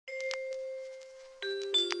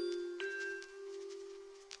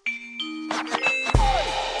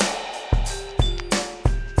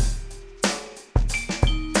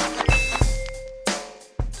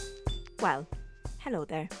Hello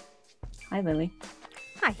there. Hi, Lily.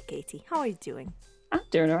 Hi, Katie. How are you doing? I'm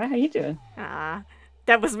doing all right. How you doing?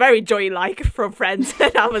 That was very Joy-like from Friends.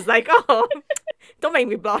 And I was like, oh, don't make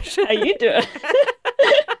me blush. How you doing?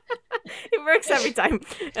 It works every time.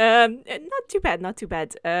 Not too bad, not too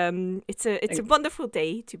bad. It's a wonderful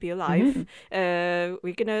day to be alive.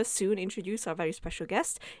 We're gonna soon introduce our very special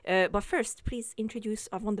guest. But first, please introduce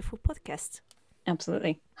our wonderful podcast.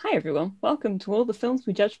 Absolutely. Hi, everyone. Welcome to All the Films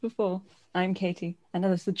We Judged Before. I'm Katie, and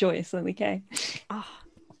that is the joyous Lily Kay.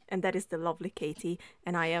 And that is the lovely Katie.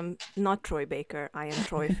 And I am not Troy Baker. I am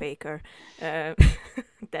Troy Faker. That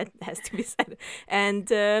has to be said. And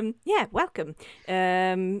welcome.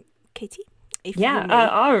 Katie?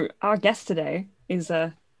 Our guest today is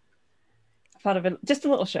part of just a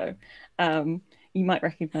little show. You might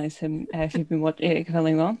recognise him if you've been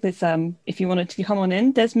following along. It's if you wanted to come on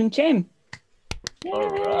in, Desmond Chiam. Yay! All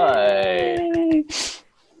right.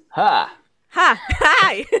 Ha!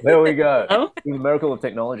 Hi! There we go. Oh? The miracle of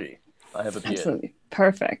technology. I have appeared. Absolutely.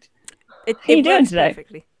 Perfect. How are you doing today?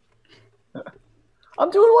 Perfectly.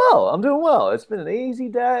 I'm doing well. It's been an easy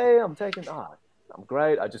day. I'm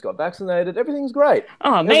great. I just got vaccinated. Everything's great.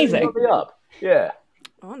 Oh, amazing. Everything's on the up. Yeah.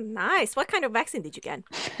 Oh, nice. What kind of vaccine did you get?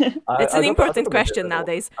 It's an important question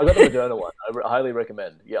nowadays. I got the Moderna one. I highly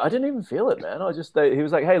recommend. Yeah, I didn't even feel it, man. He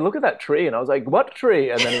was like, hey, look at that tree. And I was like, what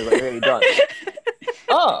tree? And then he was like, hey, you're done.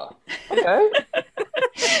 Oh, okay.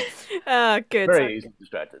 Good. Very easily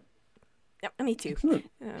distracted. Yep, me too.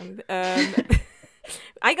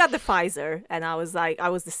 I got the Pfizer, and I was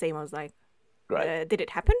the same. I was like, great. Did it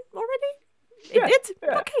happen already? It did?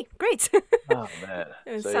 Yeah. Okay, great. Oh, man.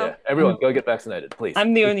 So, everyone, go get vaccinated, please.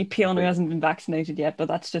 I'm the only peon who hasn't been vaccinated yet, but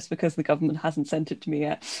that's just because the government hasn't sent it to me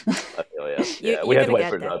yet. We had to wait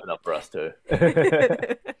for it to open up for us too.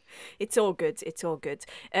 It's all good.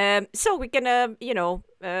 So we're gonna,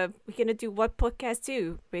 do what podcasts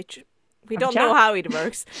do, which we don't know how it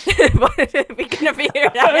works, but we're gonna figure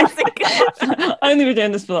it out. I only been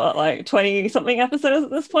doing this for like 20-something episodes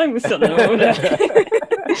at this point. We still don't know what we're doing.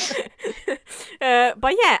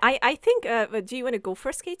 But yeah, I think. Do you want to go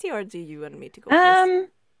first, Katie, or do you want me to go first?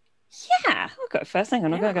 Yeah, I'll go first. Hang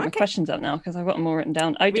on, I've got to get my questions up now because I've got them all written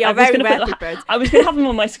down. We are very well prepared. I was going to have them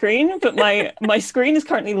on my screen, but my screen is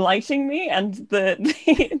currently lighting me, and the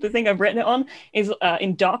thing I've written it on is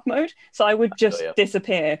in dark mode, so I would just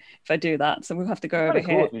disappear if I do that. So we'll have to go over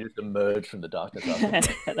here. You just emerge from the darkness.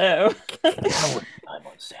 Hello. I'm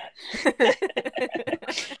on set.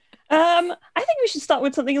 I think we should start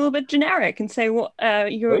with something a little bit generic and say what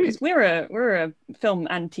because we're a film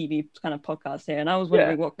and TV kind of podcast here, and I was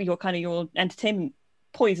wondering what your entertainment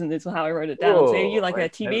poison is, how I wrote it down. So are you like a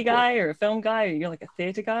TV guy or a film guy, or you're like a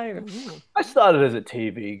theatre guy? Or... I started as a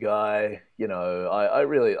TV guy. I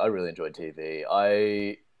really enjoyed TV.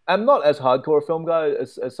 I am not as hardcore a film guy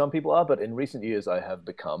as some people are, but in recent years I have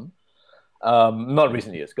become. Not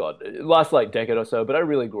recent years, God, last decade or so, but I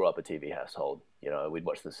really grew up a TV household. We'd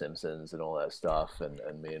watch The Simpsons and all that stuff, and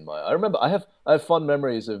I remember I have fond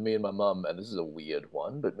memories of me and my mum, and this is a weird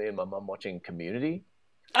one, but me and my mum watching Community.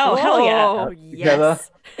 Oh, hell yeah. Together.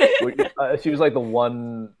 She was like the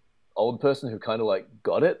one old person who kind of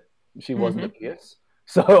got it. She wasn't a Pierce.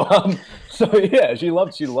 So yeah, she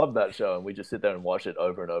loved that show, and we just sit there and watch it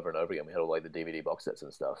over and over and over again. We had all the DVD box sets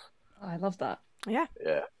and stuff. Oh, I love that. Yeah.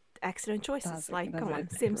 Yeah. Excellent choices. Come on,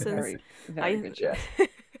 Simpsons. Very, very good show.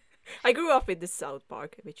 I grew up in the South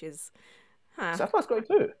Park, which is... South Park's great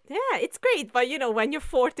too. Yeah, it's great, but when you're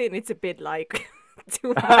 14, it's a bit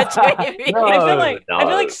too much. Maybe. I feel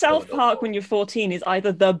like South Park when you're 14 is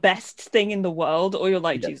either the best thing in the world, or you're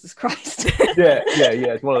like, Jesus Christ. Yeah,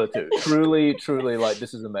 it's one of the two. Truly,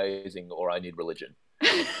 this is amazing, or I need religion.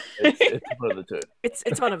 It's one of the two.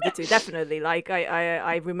 It's one of the two, definitely.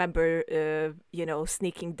 I remember,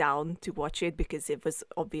 sneaking down to watch it because it was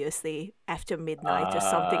obviously after midnight or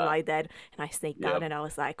something like that, and I sneaked down and I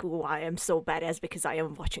was like, "Oh, I am so badass because I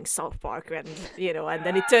am watching South Park," and and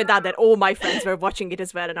then it turned out that all my friends were watching it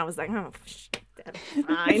as well, and I was like, "Oh,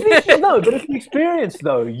 fine." No, but it's the experience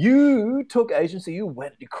though. You took agency. You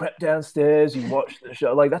crept downstairs. You watched the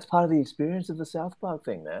show. That's part of the experience of the South Park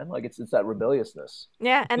thing, man. It's that rebelliousness.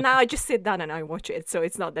 Yeah, and now I just sit down and I watch it, so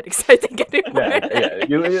it's not that exciting anymore.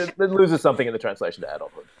 It loses something in the translation to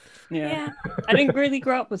adulthood. Yeah. I didn't really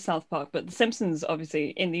grow up with South Park, but The Simpsons,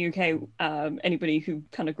 obviously, in the UK, anybody who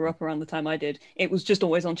kind of grew up around the time I did, it was just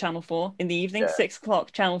always on Channel 4 in the evening. 6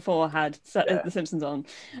 o'clock, Channel 4 had The Simpsons on.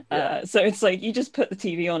 So it's you just put the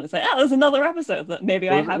TV on, it's there's another episode that maybe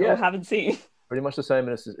I have or haven't seen. Pretty much the same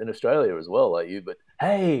in Australia as well, but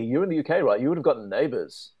hey, you're in the UK, right? You would have gotten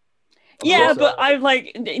Neighbours. Yeah, but I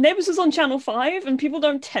like Neighbours was on Channel 5, and people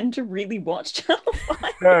don't tend to really watch Channel 5.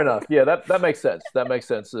 Fair enough. Yeah, that makes sense. That makes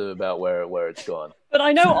sense about where it's gone. But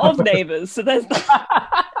I know of Neighbours, so there's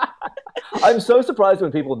that. I'm so surprised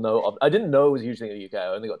when people know of. I didn't know it was a huge thing in the UK. I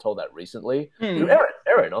only got told that recently through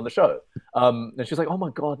Erin on the show. And she's like, "Oh my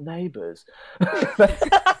god, Neighbours!" I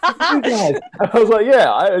was like,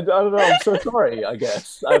 "Yeah, I don't know. I'm so sorry. I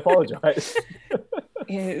guess I apologize."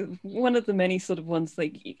 Yeah, one of the many sort of ones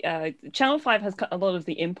like Channel 5 has a lot of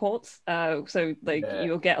the imports, so like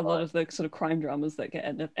you'll get a lot of the sort of crime dramas that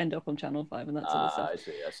end up on Channel 5 and that sort of stuff. I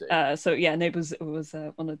see. So yeah, Neighbours was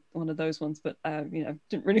one of those ones, but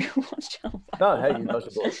didn't really watch Channel 5. No, hey, you dodged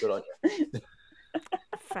the bullet. Good on you.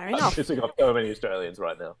 Fair enough. I'm pissing off so many Australians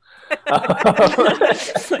right now.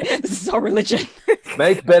 This is our religion.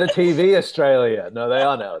 Make better TV, Australia. No, they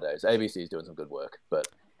are nowadays. ABC's doing some good work, but.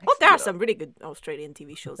 Well, there are some really good Australian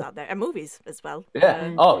TV shows out there and movies as well. Yeah.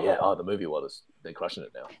 The movie world they're crushing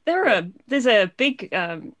it now. There's a big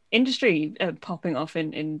industry popping off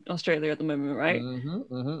in Australia at the moment, right?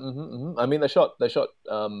 I mean, they shot. I don't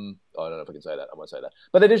know if I can say that. I won't say that.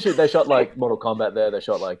 But they shot like Mortal Kombat there. They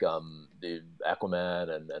shot like the Aquaman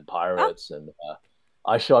and Pirates and.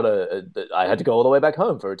 I shot I had to go all the way back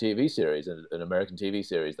home for a TV series, an American TV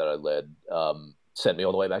series that I led. Sent me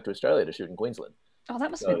all the way back to Australia to shoot in Queensland. Oh,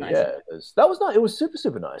 that must have been nice. Yeah, that was nice. It was super,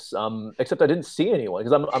 super nice. Except I didn't see anyone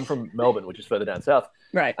because I'm from Melbourne, which is further down south.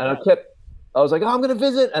 Right. And I was like, I'm going to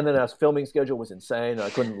visit. And then our filming schedule was insane. And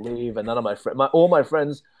I couldn't leave. And none of all my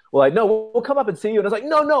friends were like, no, we'll come up and see you. And I was like,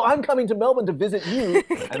 no, I'm coming to Melbourne to visit you.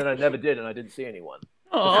 And then I never did. And I didn't see anyone.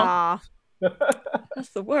 Oh, that's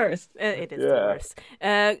the worst. It is the worst.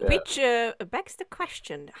 Which begs the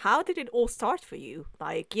question: how did it all start for you?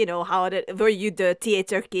 Like, were you the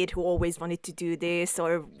theater kid who always wanted to do this,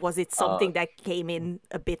 or was it something that came in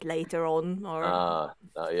a bit later on? Or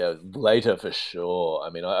later for sure. I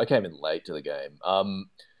mean, I came in late to the game.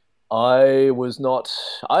 I was not.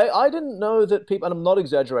 I didn't know that people, and I'm not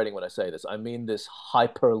exaggerating when I say this. I mean this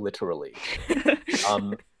hyper literally.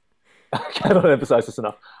 I cannot emphasize this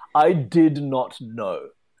enough. I did not know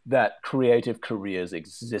that creative careers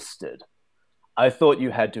existed. I thought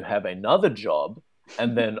you had to have another job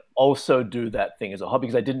and then also do that thing as a hobby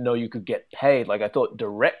because I didn't know you could get paid. Like I thought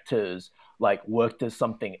directors like worked as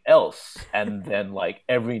something else and then like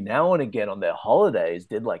every now and again on their holidays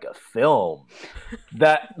did like a film.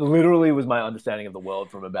 That literally was my understanding of the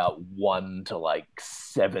world from about 1 to like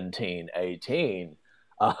 17, 18.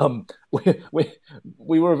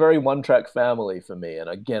 We were a very one-track family for me, and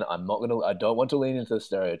again, I don't want to lean into the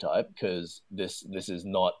stereotype because this is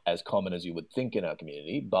not as common as you would think in our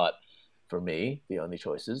community. But for me, the only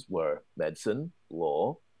choices were medicine,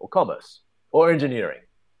 law, or commerce, or engineering,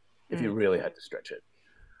 if you really had to stretch it,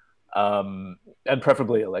 and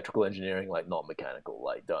preferably electrical engineering, like not mechanical.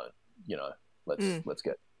 Like let's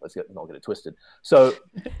not get it twisted. So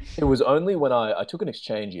it was only when I took an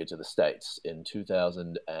exchange year to the States in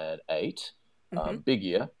 2008, big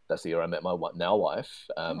year. That's the year I met my now wife,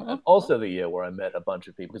 and also the year where I met a bunch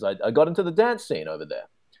of people because I got into the dance scene over there.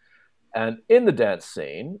 And in the dance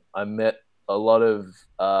scene, I met a lot of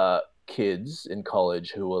kids in college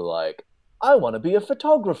who were like, I want to be a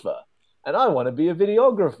photographer and I want to be a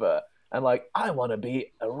videographer and like, I want to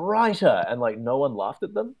be a writer. And like, no one laughed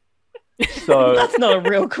at them. So that's not a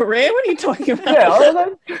real career. What are you talking about? Yeah, I was like,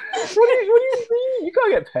 what do you mean? You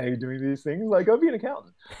can't get paid doing these things. Like, go be an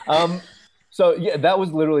accountant. So yeah, that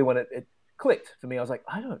was literally when it clicked for me. I was like,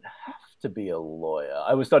 I don't have to be a lawyer.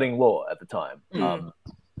 I was studying law at the time,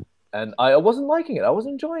 and I wasn't liking it. I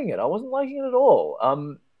wasn't enjoying it. I wasn't liking it at all.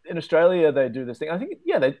 In Australia, they do this thing. I think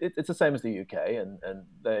it's the same as the UK, and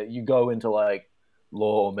you go into like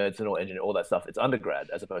law or medicine or engineering, all that stuff, it's undergrad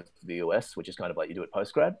as opposed to the US, which is kind of like you do it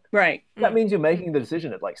postgrad. Right. That means you're making the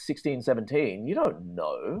decision at like 16, 17. You don't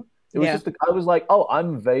know. It was just I was like, oh,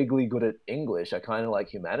 I'm vaguely good at English. I kind of like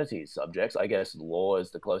humanities subjects. I guess law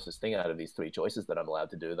is the closest thing out of these three choices that I'm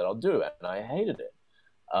allowed to do that I'll do. And I hated it.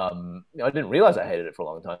 I didn't realize I hated it for a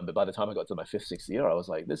long time, but by the time I got to my 5th, 6th year, I was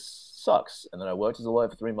like, this sucks. And then I worked as a lawyer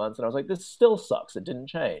for 3 months and I was like, this still sucks. It didn't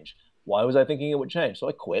change. Why was I thinking it would change? So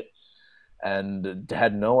I quit and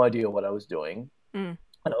had no idea what I was doing. And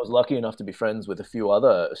I was lucky enough to be friends with a few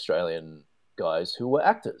other Australian guys who were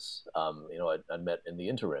actors, I'd met in the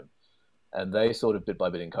interim. And they sort of bit by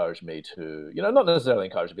bit encouraged me to, not necessarily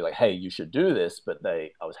encourage to be like, hey, you should do this, but I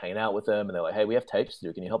was hanging out with them and they're like, hey, we have tapes to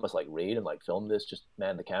do. Can you help us like read and like film this? Just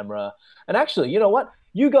man the camera. And actually, you know what?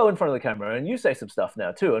 You go in front of the camera and you say some stuff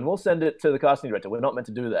now too, and we'll send it to the casting director. We're not meant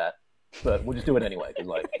to do that, but we'll just do it anyway because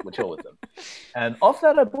like we're chill with them. And off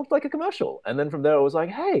that, I booked like a commercial. And then from there, I was like,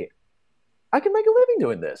 hey, I can make a living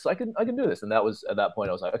doing this. I can do this. And that was at that point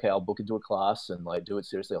I was like, okay, I'll book into a class and like do it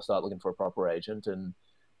seriously. I'll start looking for a proper agent, and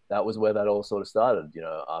that was where that all sort of started. You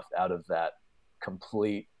know, out of that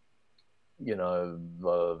complete, you know,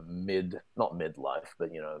 not midlife,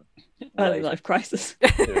 but you know, early life crisis.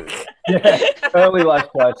 Yeah, early life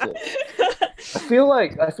crisis. I feel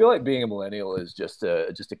like being a millennial is just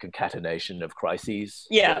a concatenation of crises.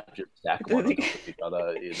 Yeah, just stack one on top of each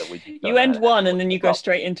other. You end one and then you go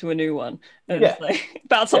straight into a new one. And it's like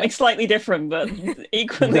about something slightly different, but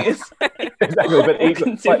equally as exactly,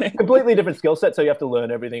 but completely different skill set. So you have to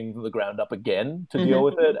learn everything from the ground up again to deal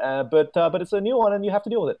with it. But it's a new one, and you have to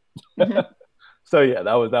deal with it. So yeah,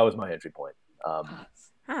 that was my entry point.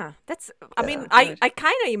 That's. I mean, I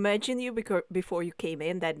kind of imagined you before you came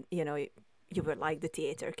in that you were like the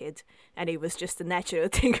theater kid, and it was just a natural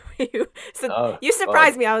thing for you. So you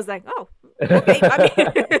surprised me. I was like, oh, okay. I mean,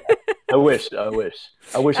 I wish I'd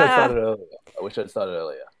started earlier. I wish I'd started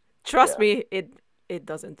earlier. Trust me, it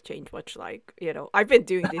doesn't change much. Like, I've been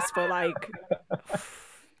doing this for like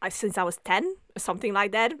since I was 10 or something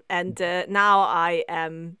like that, and now I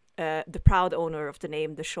am the proud owner of the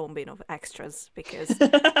name the Sean Bean of extras, because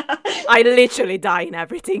I literally die in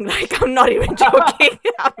everything. Like, I'm not even joking.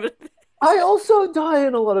 I also die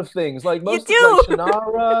in a lot of things, like most like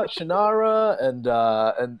Shannara, and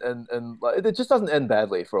like, it just doesn't end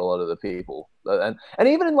badly for a lot of the people. And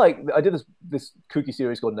even in like I did this kooky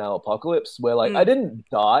series called Now Apocalypse, where like I didn't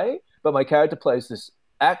die, but my character plays this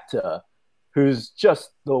actor who's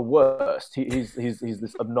just the worst. He's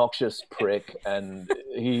this obnoxious prick, and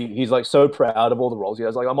he's like so proud of all the roles he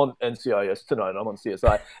has. Like, I'm on NCIS tonight, I'm on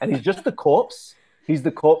CSI, and he's just the corpse. He's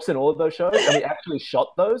the corpse in all of those shows, and he actually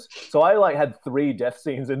shot those. So I like had 3 death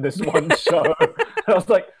scenes in this one show. And I was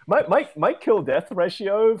like, my kill death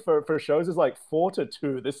ratio for shows is like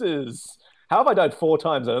 4-2. This is, how have I died 4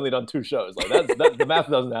 times and only done 2 shows? Like that the math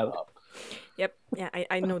doesn't add up. Yep. Yeah,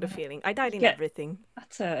 I know the feeling. I died in everything.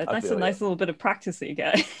 That's a nice little bit of practice that you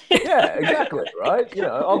get. Yeah, exactly. Right.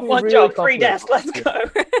 I'll be one really job, 3 deaths. Let's go.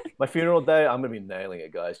 My funeral day, I'm gonna be nailing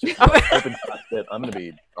it, guys. Just open it.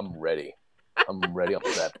 I'm ready. I'm ready on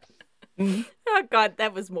set. Oh God,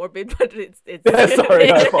 that was morbid, but it's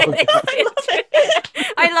sorry, I apologize.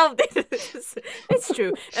 I love this. It's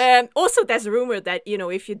true. Also, there's a rumor that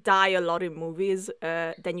if you die a lot in movies,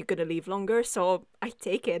 then you're gonna live longer. So I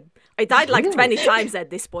take it. I died like 20 times at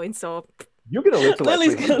this point. So you're gonna live to like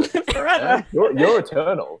Lily's gonna live forever. You're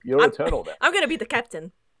eternal. You're eternal then. I'm gonna be the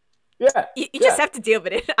captain. Yeah. You just have to deal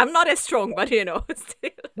with it. I'm not as strong, but still.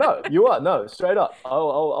 No, you are. No, straight up.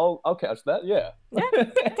 I'll catch that. Yeah. Yeah.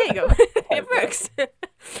 There you go. It works.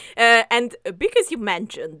 And because you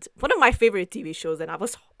mentioned one of my favorite TV shows, and I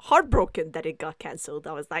was heartbroken that it got cancelled.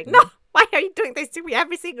 I was like, no, why are you doing this to me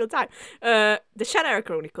every single time? The Shannara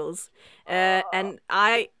Chronicles. And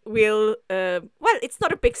I will. Well, it's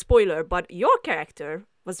not a big spoiler, but your character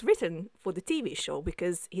was written for the TV show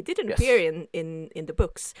because he didn't appear in the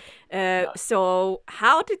books. So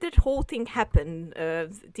how did that whole thing happen?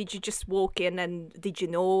 Did you just walk in and did you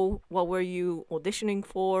know what were you auditioning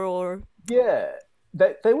for, or? Yeah,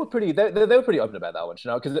 they were pretty they were pretty open about that one,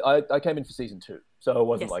 because I came in for season 2, so it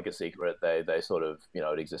wasn't like a secret. They sort of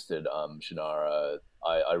it existed. Shannara,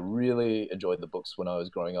 I really enjoyed the books when I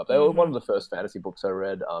was growing up. They were one of the first fantasy books I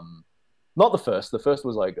read. Not the first. The first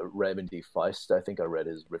was like Raymond D. Feist. I think I read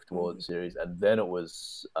his Riftward series, and then it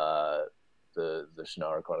was the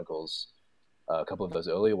Shannara Chronicles, a couple of those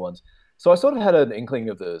earlier ones. So I sort of had an inkling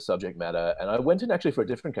of the subject matter, and I went in actually for a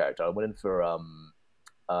different character. I went in for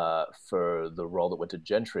the role that went to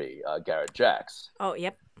Gentry, Garrett Jacks. Oh,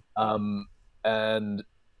 yep. And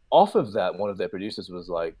off of that, one of their producers was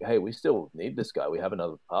like, "Hey, we still need this guy. We have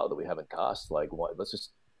another part that we haven't cast. Like, let's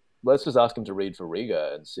just ask him to read for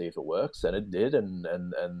Riga and see if it works." And it did, and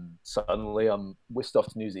suddenly I'm whisked off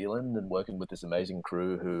to New Zealand and working with this amazing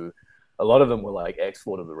crew who, a lot of them were like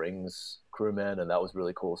ex-Lord of the Rings crewmen, and that was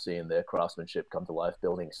really cool seeing their craftsmanship come to life,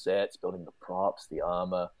 building sets, building the props, the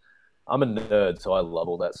armor. I'm a nerd, so I love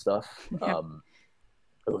all that stuff. Yeah.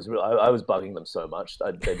 It was really, I was bugging them so much.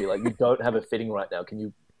 They'd be like, "You don't have a fitting right now.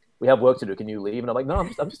 We have work to do. Can you leave?" And I'm like, "No,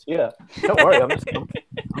 I'm just here. Don't worry.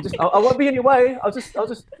 I won't be in your way. I'll just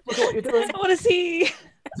look at what you're doing. I want to see."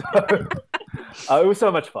 It was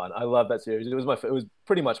so much fun. I love that series. It was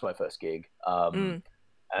pretty much my first gig, and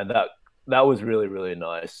that was really, really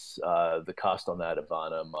nice. The cast on that: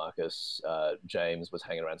 Ivana, Marcus, James was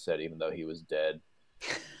hanging around set even though he was dead.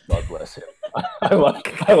 God bless him. I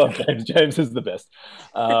love James. James is the best.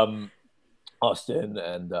 Austin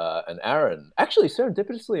and Aaron. Actually,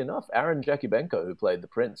 serendipitously enough, Aaron Jakubenko, who played the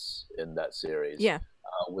prince in that series,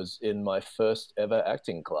 was in my first ever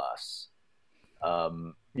acting class.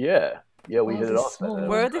 Yeah, we hit it off.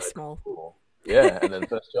 World is small. Cool. Yeah, and then the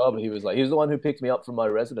first job, he was the one who picked me up from my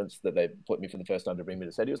residence that they put me for the first time to bring me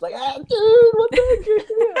to set. He was like, dude, what the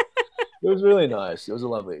heck? It was really nice. It was a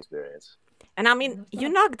lovely experience. And I mean, you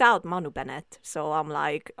knocked out Manu Bennett, so I'm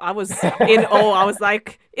like, I was in awe. I was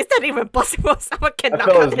like, is that even possible? Someone can knock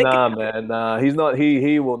out man. Nah, he's not.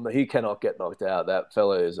 He cannot get knocked out. That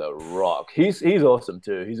fella is a rock. He's awesome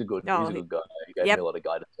too. He's a good guy. He gave me a lot of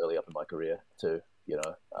guidance early up in my career too.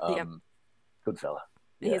 Good fella.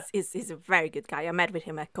 Yeah. He's a very good guy. I met with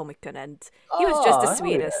him at Comic-Con and he was just the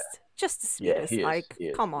sweetest. Yeah. Just the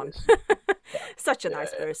sweetest. Come on. Such a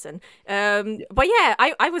nice person. But yeah,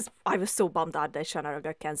 I was so bummed out that Shannara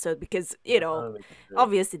got cancelled because,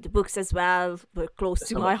 obviously the books as well were close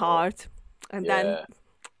to my heart. And then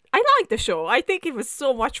I liked the show. I think it was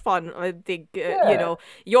so much fun. I think,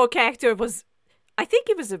 your character was... I think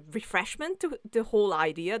it was a refreshment to the whole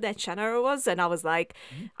idea that Shannara was, and I was like,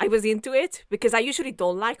 I was into it because I usually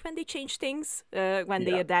don't like when they change things when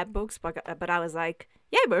they adapt books, but I was like,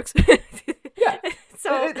 yeah, it works.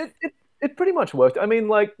 So it pretty much worked. I mean,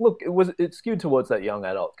 like, look, it skewed towards that young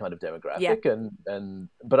adult kind of demographic,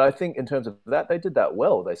 but I think in terms of that, they did that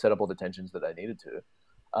well. They set up all the tensions that they needed to.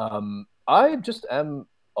 I just am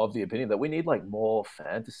of the opinion that we need like more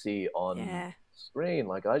fantasy on screen.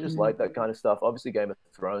 Like, I just like that kind of stuff. Obviously, Game of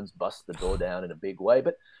Thrones busts the door down in a big way,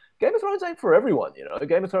 but Game of Thrones ain't for everyone,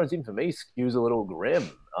 Game of Thrones, even for me, skews a little grim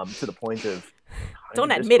to the point of...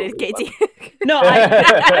 Don't admit it, Katie. No, I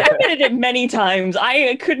admitted it many times.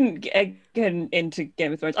 I couldn't get into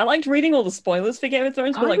Game of Thrones. I liked reading all the spoilers for Game of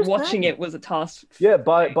Thrones, but like watching it was a task. Yeah,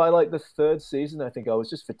 by like the third season, I think I was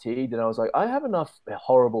just fatigued, and I was like, I have enough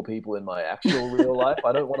horrible people in my actual real life.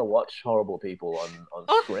 I don't want to watch horrible people on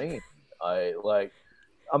screen.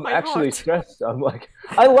 I'm actually stressed. I'm like,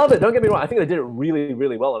 I love it. Don't get me wrong. I think they did it really,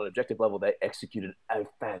 really well on an objective level. They executed a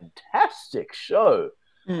fantastic show.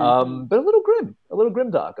 But a little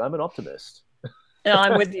grim dark. I'm an optimist. No,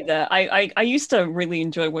 I'm with you there. I used to really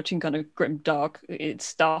enjoy watching kind of grim dark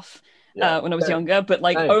stuff when I was younger, but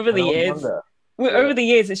like over the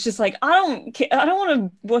years, it's just like I don't want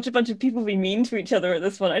to watch a bunch of people be mean to each other at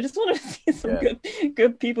this one. I just want to see some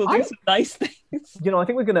good people do some nice things. I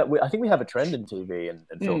think I think we have a trend in TV and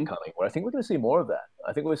film coming where I think we're going to see more of that.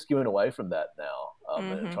 I think we're skewing away from that now,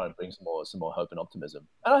 and trying to bring some more hope and optimism.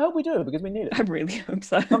 And I hope we do, because we need it. I really hope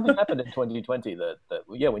so. Something happened in 2020 that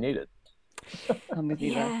we need it. I'm with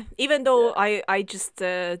you there. Even though I just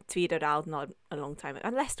tweeted out not a long time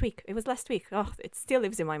last week. It was last week. Oh, it still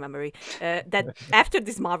lives in my memory. That after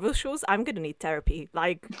these Marvel shows, I'm gonna need therapy,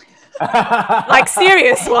 like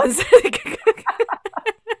serious ones.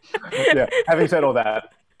 Yeah. Having said all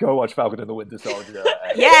that, go watch Falcon and the Winter Soldier.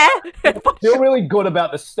 Feel really good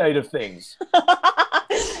about the state of things.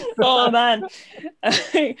 Oh man,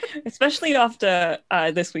 especially after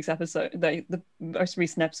this week's episode, the most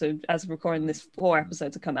recent episode, as we're recording this, 4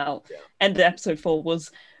 episodes have come out, and episode 4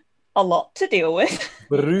 was a lot to deal with.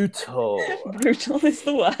 Brutal is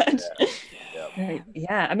the word.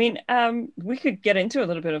 Yeah, I mean, we could get into a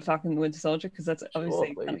little bit of Falcon and the Winter Soldier, because that's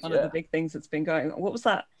obviously one of the big things that's been going on. What was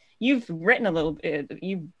that? You've written a little bit,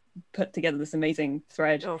 you put together this amazing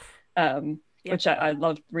thread, which I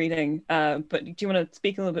loved reading. But do you want to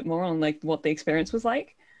speak a little bit more on like what the experience was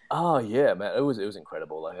like? Oh yeah, man, it was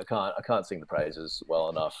incredible. Like I can't sing the praises well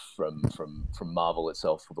enough from Marvel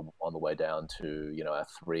itself on the way down to our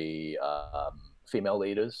 3 female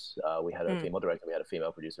leaders. We had a female director, we had a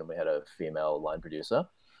female producer, and we had a female line producer.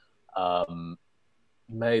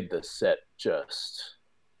 Made the set just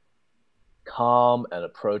calm and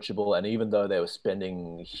approachable, and even though they were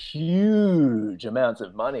spending huge amounts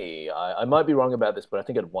of money, I might be wrong about this, but I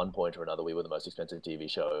think at one point or another we were the most expensive TV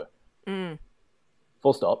show.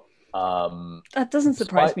 Full stop. That doesn't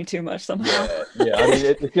surprise me too much somehow. Yeah. I mean,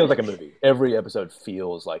 it feels like a movie. Every episode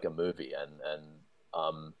feels like a movie,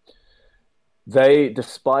 and they,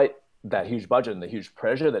 despite that huge budget and the huge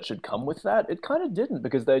pressure that should come with that, it kind of didn't,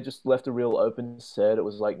 because they just left a real open set. It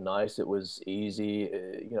was like nice. It was easy.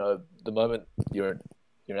 The moment you're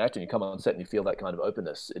an actor and you come on set and you feel that kind of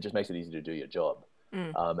openness, it just makes it easy to do your job.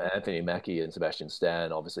 Anthony Mackie and Sebastian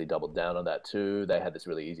Stan obviously doubled down on that too. They had this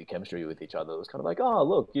really easy chemistry with each other. It was kind of like, oh,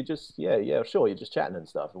 look, you just, sure, you're just chatting and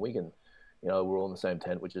stuff, and we can, we're all in the same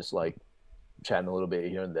tent. We're just like chatting a little bit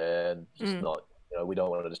here and there, and just not, we don't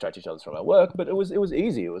want to distract each other from our work. But it was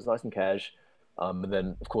easy. It was nice and cash. And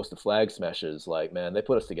then of course the Flag Smashers, like, man, they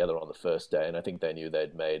put us together on the first day, and I think they knew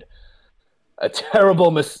they'd made a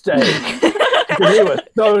terrible mistake. We were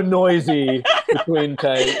so noisy between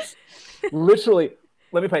takes. Literally,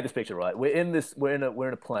 let me paint this picture, right? We're in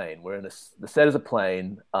a plane. The set is a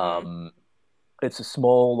plane. It's a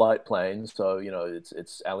small light plane, so you know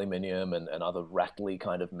it's aluminium and other rattly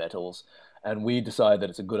kind of metals. And we decided that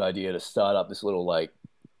it's a good idea to start up this little like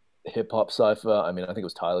hip hop cipher. I mean, I think it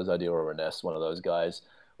was Tyler's idea or Ernest, one of those guys.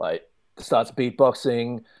 Like starts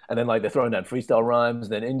beatboxing, and then like they're throwing down freestyle rhymes.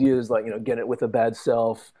 And then India's like, you know, get it with a bad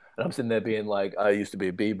self. And I'm sitting there being like, I used to be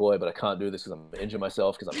a b-boy, but I can't do this because I'm gonna injure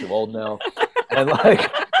myself because I'm too old now. And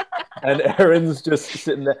like, and Aaron's just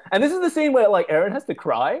sitting there. And this is the scene where like Aaron has to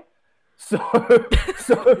cry. So this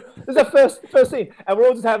is the first scene, and we're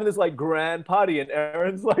all just having this like grand party, and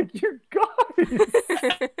Aaron's like, "You guys,"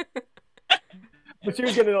 but she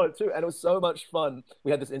was getting on it too, and it was so much fun.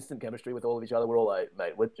 We had this instant chemistry with all of each other. We're all like,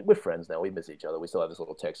 "Mate, we're friends now. We miss each other." We still have this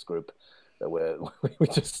little text group that we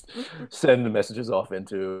just send the messages off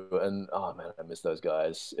into, and oh man, I miss those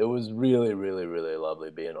guys. It was really, really, really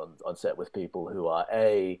lovely being on set with people who are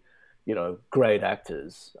you know, great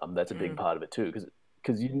actors. That's a big part of it too,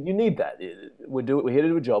 because you need that. We're here to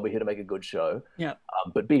do a job. We're here to make a good show. Yeah.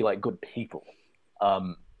 But be like good people.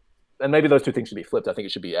 And maybe those two things should be flipped. I think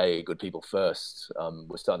it should be good people first.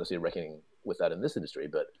 We're starting to see a reckoning with that in this industry.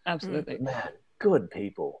 But absolutely, man, good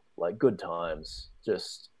people, like good times.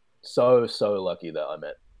 Just so lucky that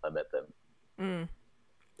I met them.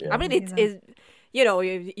 Yeah. I mean, it's you know,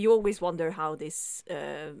 you always wonder how this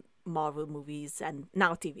Marvel movies and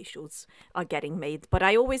now TV shows are getting made, but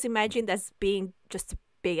I always imagined as being just a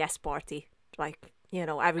big ass party, like, you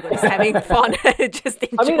know, everybody's having fun, just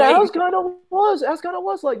enjoying. I mean, ours kind of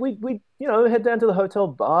was like we you know, head down to the hotel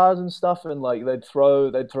bars and stuff, and like they'd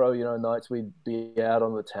throw you know, nights we'd be out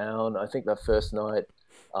on the town. I think that first night,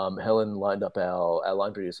 Helen lined up our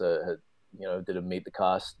line producer had, you know, did a meet the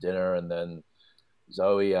cast dinner, and then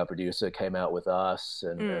Zoe, our producer, came out with us,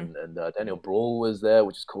 and Daniel Bruhl was there,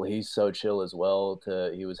 which is cool. He's so chill as well.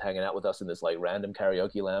 He was hanging out with us in this like random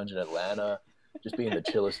karaoke lounge in Atlanta, just being the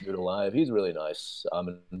chillest dude alive. He's really nice.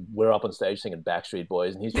 And we're up on stage singing Backstreet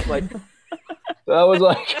Boys, and he's just like, that was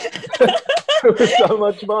like, it was so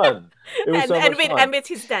much fun. It was so much fun. And with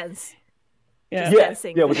his dance. Yeah,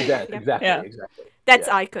 dancing. Yeah, with the dance, exactly. That's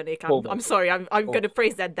iconic. I'm sorry. I'm going to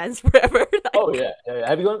praise that dance forever. Like... Oh yeah.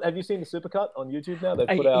 Have you seen the supercut on YouTube now? They've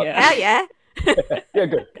put out. Yeah. Yeah,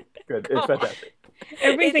 good. It's fantastic.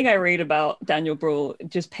 Everything I read about Daniel Bruhl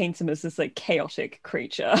just paints him as this like chaotic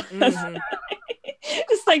creature. Mm-hmm.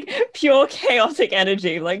 Just like pure chaotic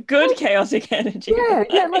energy, like good chaotic energy.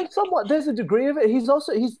 Yeah, like somewhat. There's a degree of it.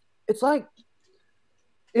 It's like.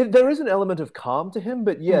 There is an element of calm to him,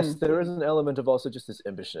 but yes, there is an element of also just this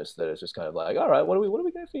imbishness that is just kind of like, all right, what are we going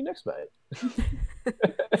for you next, mate?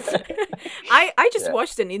 I just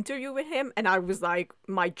watched an interview with him, and I was like,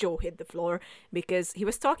 my jaw hit the floor, because he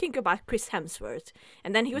was talking about Chris Hemsworth,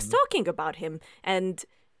 and then he was talking about him and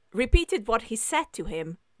repeated what he said to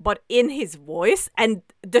him, but in his voice, and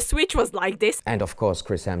the switch was like this. And of course,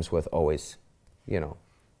 Chris Hemsworth always, you know,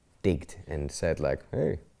 digged and said like,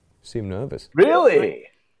 hey, seem nervous. Really?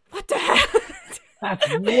 What the hell? That's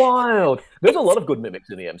wild. There's a lot of good mimics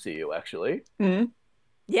in the MCU, actually. Mm-hmm.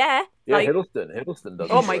 Yeah. Like... Hiddleston does.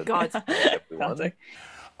 Oh my God.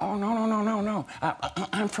 Oh, no.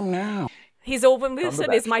 I'm from now. His Owen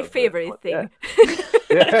Wilson is my favorite thing.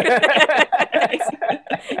 Yeah.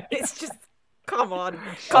 It's just, come on.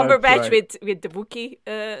 Cumberbatch with the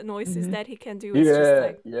Wookiee noises that he can do. It's just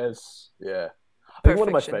like... Yes. Yeah. I think one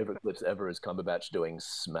of my favorite clips ever is Cumberbatch doing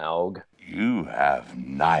Smaug. You have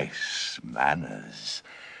nice manners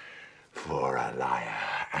for a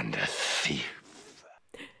liar and a thief.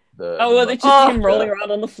 They just him rolling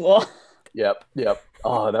around on the floor. Yep.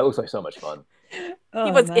 Oh, that looks like so much fun. Oh,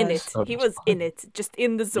 he was in it. He was in it, just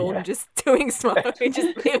in the zone, just doing Smaug,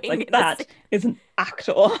 just living like in that is an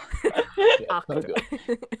actor.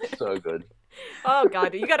 So good. Oh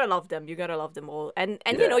God, you gotta love them. You gotta love them all. And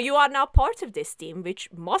you know, you are now part of this team, which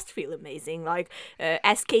must feel amazing. Like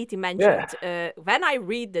as Katie mentioned, when I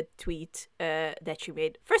read the tweet that you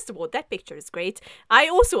made, first of all, that picture is great. I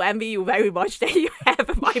also envy you very much that you have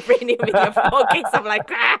a vibranium in your pockets. I'm like,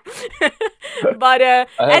 but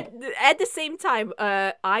at the same time,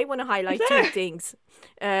 I want to highlight two things.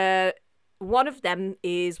 One of them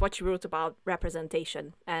is what you wrote about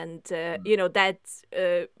representation, and you know, that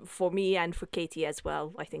for me and for Katie as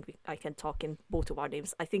well, I think I can talk in both of our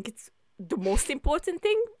names. I think it's the most important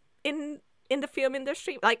thing in the film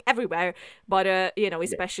industry, like everywhere, but you know,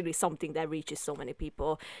 especially something that reaches so many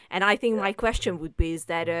people. And I think my question would be is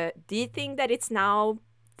that do you think that it's now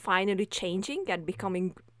finally changing and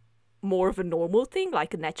becoming more of a normal thing,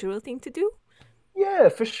 like a natural thing to do? Yeah,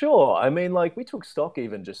 for sure. I mean, like, we took stock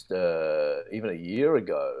even just even a year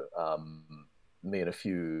ago. Me and a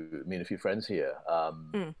few friends here.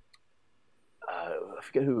 I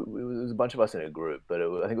forget who, it was a bunch of us in a group, but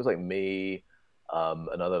I think it was like me,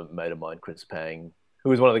 another mate of mine, Chris Pang, who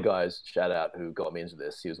was one of the guys, shout out, who got me into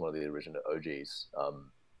this. He was one of the original OGs,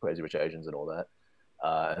 Crazy Rich Asians and all that.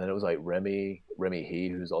 And then it was like Remy He,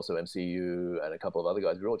 who's also MCU, and a couple of other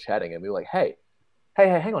guys. We were all chatting, and we were like, hey,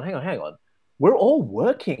 hang on. We're all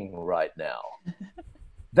working right now.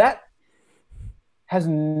 That has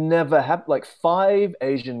never happened. Like 5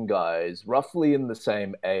 Asian guys, roughly in the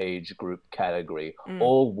same age group category,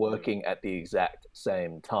 all working at the exact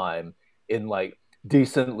same time in like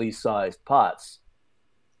decently sized parts.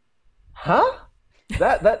 Huh?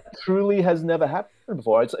 That truly has never happened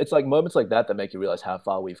before. It's like moments like that make you realize how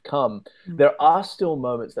far we've come. There are still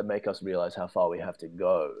moments that make us realize how far we have to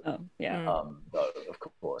go. Oh, yeah. Though, of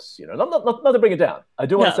course, you know, not to bring it down. I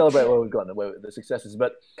do want to celebrate where we've gotten, where the successes,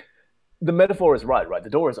 but the metaphor is right. The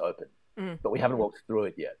door is open, but we haven't walked through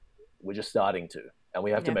it yet. We're just starting to, and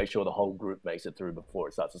we have to make sure the whole group makes it through before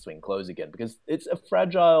it starts to swing close again, because it's a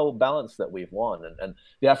fragile balance that we've won, and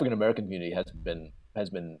the African American community has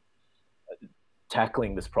been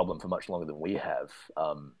tackling this problem for much longer than we have.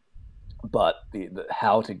 But the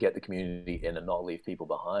how to get the community in and not leave people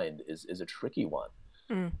behind is a tricky one.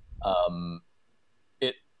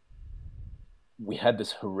 We had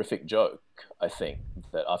this horrific joke, I think,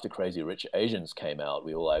 that after Crazy Rich Asians came out,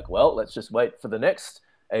 we were like, well, let's just wait for the next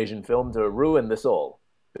Asian film to ruin this all.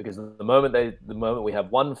 Because the moment we have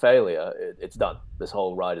one failure, it's done. This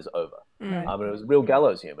whole ride is over. And it was real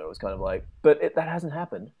gallows humor. It was kind of like, but that hasn't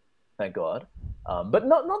happened, thank God. But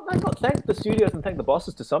not thank the studios and thank the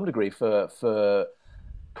bosses to some degree for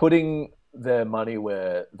putting their money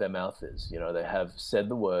where their mouth is. You know, they have said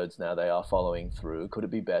the words, now they are following through. Could it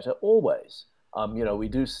be better? Always. You know, we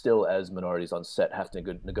do still, as minorities on set, have to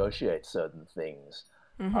negotiate certain things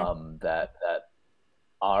that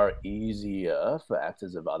are easier for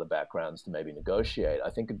actors of other backgrounds to maybe negotiate. I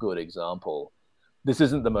think a good example, this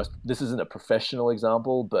isn't a professional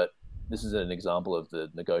example, but this is an example of the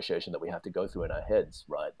negotiation that we have to go through in our heads,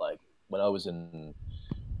 right? Like when I was in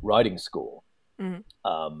writing school,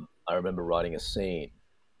 I remember writing a scene.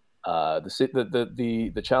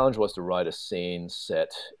 The challenge was to write a scene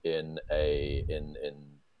set in a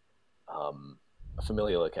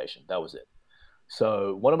familiar location. That was it.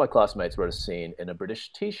 So one of my classmates wrote a scene in a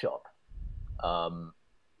British tea shop.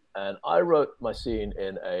 And I wrote my scene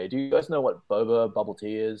in do you guys know what boba bubble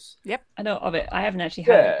tea is? Yep, I know of it. I haven't actually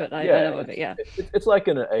had it, but I know of it, yeah. It's like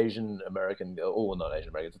an Asian American, or not Asian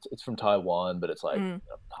American, it's from Taiwan, but it's like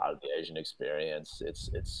part of the Asian experience.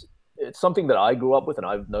 It's something that I grew up with and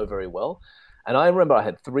I know very well. And I remember I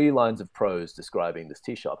had 3 lines of prose describing this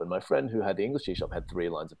tea shop. And my friend who had the English tea shop had 3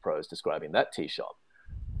 lines of prose describing that tea shop.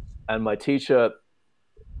 And my teacher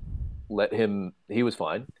he was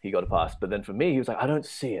fine. He got a pass. But then for me, he was like, I don't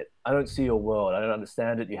see it. I don't see your world. I don't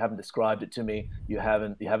understand it. You haven't described it to me. You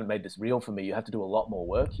haven't made this real for me. You have to do a lot more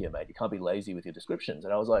work here, mate. You can't be lazy with your descriptions.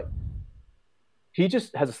 And I was like, he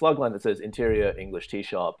just has a slug line that says interior English tea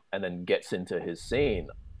shop and then gets into his scene.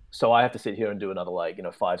 So I have to sit here and do another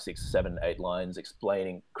 5, 6, 7, 8 lines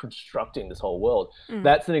explaining, constructing this whole world.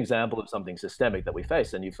 That's an example of something systemic that we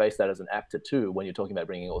face. And you face that as an actor too, when you're talking about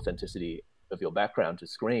bringing authenticity of your background to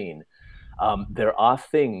screen. There are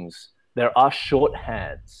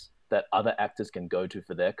shorthands that other actors can go to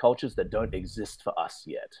for their cultures that don't exist for us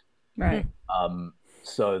yet. Right.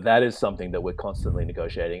 So that is something that we're constantly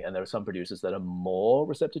negotiating. And there are some producers that are more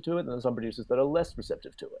receptive to it, and there are some producers that are less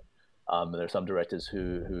receptive to it. And there are some directors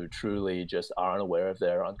who truly just aren't aware of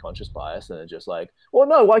their unconscious bias, and they're just like, well,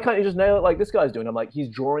 no, why can't you just nail it like this guy's doing? I'm like, he's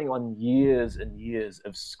drawing on years and years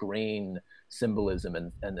of screen symbolism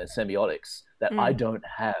and semiotics that I don't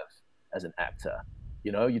have as an actor.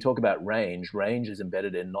 You know, you talk about range is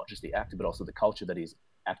embedded in not just the actor, but also the culture that he's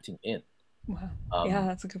acting in. Wow. Yeah,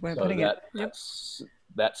 that's a good way of putting it.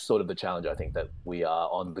 That's sort of the challenge I think that we are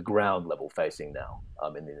on the ground level facing now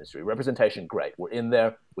in the industry. Representation, great. We're in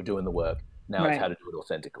there, we're doing the work. Now it's how to do it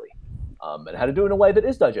authentically. And how to do it in a way that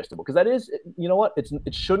is digestible. Because that is, you know what,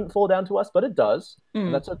 it shouldn't fall down to us, but it does.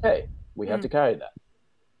 And that's okay. We have to carry that.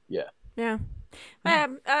 Yeah. Yeah.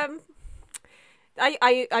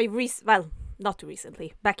 Not too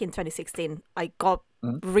recently. Back in 2016, I got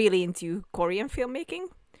really into Korean filmmaking.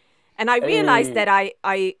 And I realized that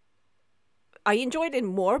I enjoyed it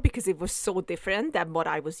more because it was so different than what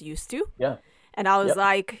I was used to. Yeah. And I was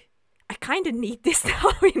like, I kind of need this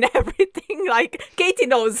now in everything. Like, Katie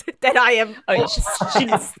knows that I am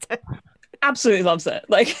obsessed. Absolutely loves it.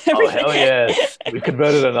 Like, oh, hell yes. We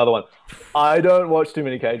converted another one. I don't watch too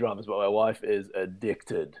many K-dramas, but my wife is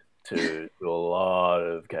addicted to a lot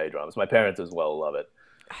of K-dramas. My parents as well love it.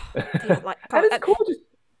 Dude, and it's cool.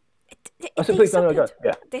 Oh, so they're please, so no, go. good.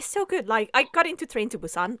 Yeah. They're so good. Like I got into Train to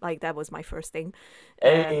Busan. Like that was my first thing.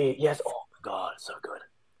 Hey, yes. Oh my God, it's so good.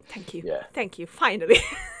 Thank you. Yeah. Thank you. Finally.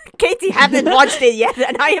 Katie hasn't watched it yet,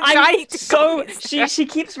 and I am trying to convince her. she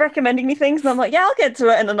keeps recommending me things, and I'm like, yeah, I'll get to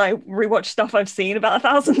it, and then I rewatch stuff I've seen about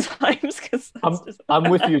 1,000 times because I'm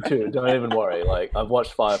with you too. Don't even worry. Like I've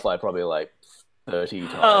watched Firefly probably like 30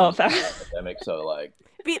 times. Oh, fair. during the pandemic, so like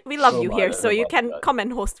We love Oh you my here, God, so I you love can you guys. come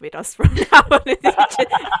and host with us from now on.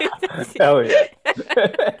 hell yeah.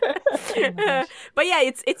 But yeah,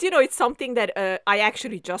 it's it's something that I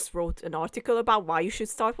actually just wrote an article about why you should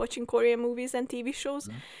start watching Korean movies and TV shows,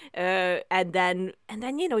 and then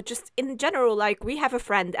just in general, like we have a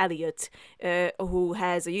friend Elliot, who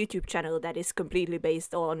has a YouTube channel that is completely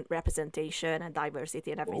based on representation and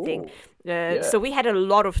diversity and everything. yeah. So we had a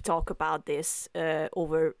lot of talk about this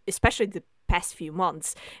over, especially the past few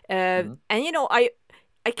months, and I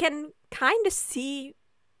can kind of see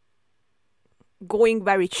going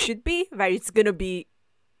where it should be, where it's gonna be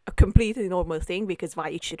a completely normal thing, because why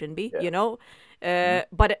it shouldn't be,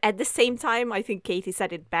 but at the same time, I think Katie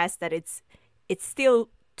said it best, that it's still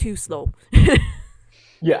too slow.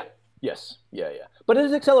 Yeah. Yes. Yeah. But it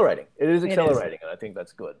is accelerating. It is accelerating, and I think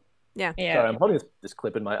that's good. Yeah. Sorry, I'm holding this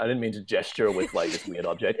clip in my. I didn't mean to gesture with like this weird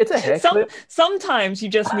object. It's a hair clip. Sometimes you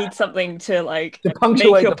just need something to like To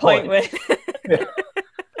punctuate make your the point point. with. Yeah.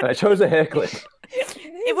 And I chose a hair clip.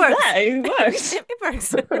 It works. Yeah, it works. It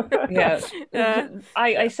works. Yeah,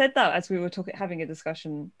 I said that as we were having a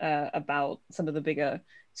discussion about some of the bigger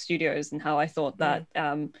studios and how I thought that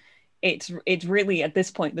it's really at this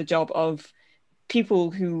point the job of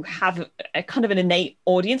people who have a kind of an innate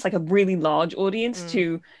audience, like a really large audience,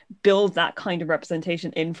 to build that kind of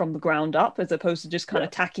representation in from the ground up, as opposed to just kind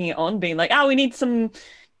of tacking it on, being like, oh, we need some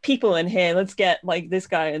people in here, let's get like this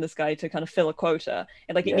guy and this guy to kind of fill a quota.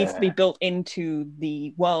 And like it needs to be built into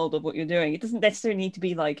the world of what you're doing. It doesn't necessarily need to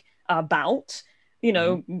be like about,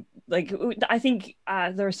 like I think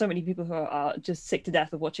there are so many people who are just sick to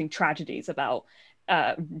death of watching tragedies about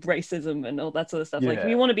racism and all that sort of stuff. Like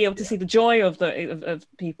we want to be able to see the joy of of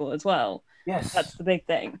people as well. Yes, that's the big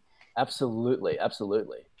thing. Absolutely.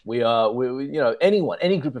 We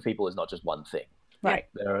any group of people is not just one thing. Right.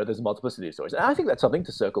 There's a multiplicity of stories. And I think that's something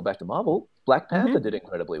to circle back to Marvel. Black Panther did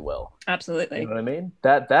incredibly well. Absolutely. You know what I mean?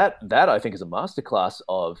 That I think is a masterclass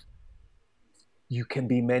of you can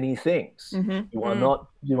be many things. You are not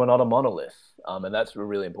a monolith. And that's a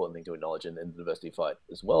really important thing to acknowledge in the diversity fight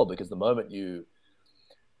as well, because the moment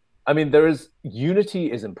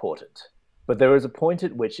unity is important, but there is a point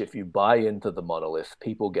at which if you buy into the monolith,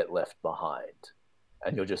 people get left behind.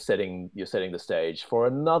 And you're just setting the stage for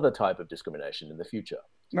another type of discrimination in the future.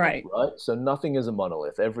 Right. So nothing is a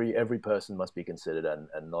monolith. Every person must be considered,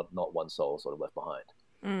 and not one soul sort of left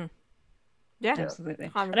behind. Yeah, absolutely.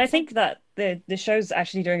 100%. And I think that the show's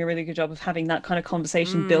actually doing a really good job of having that kind of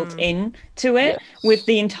conversation built in to it, with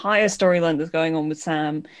the entire storyline that's going on with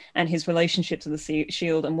Sam and his relationship to the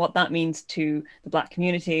Shield and what that means to the Black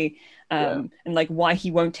community, and like why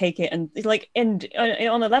he won't take it, and like and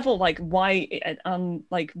on a level like why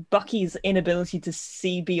like Bucky's inability to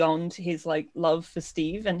see beyond his like love for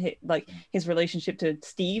Steve and his relationship to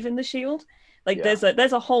Steve in the Shield. Like there's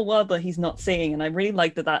a whole world that he's not seeing, and I really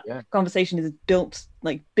like that conversation is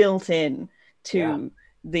built in to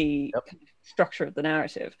the structure of the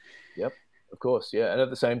narrative. Yep, of course, yeah. And at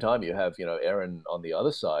the same time, you have Aaron on the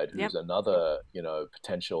other side, who's another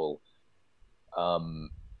potential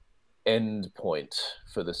end point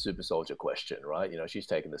for the super soldier question, right? She's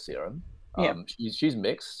taken the serum. She's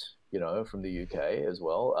mixed, from the UK as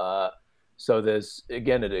well. So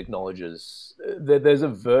it acknowledges there's a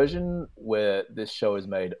version where this show is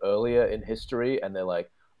made earlier in history, and they're like,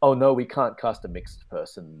 oh no, we can't cast a mixed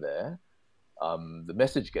person there. The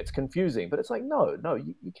message gets confusing, but it's like, no,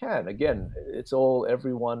 you can. Again,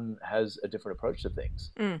 everyone has a different approach to things.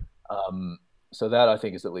 So that I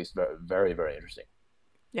think is at least very, very, very interesting.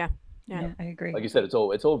 Yeah, I agree. Like you said, it's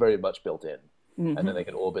all very much built in. And then they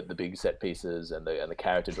can orbit the big set pieces and the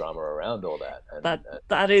character drama around all that. And,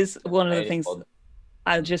 that is one of the things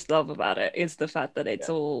I just love about it, is the fact that it's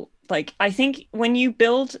all like, I think when you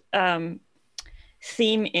build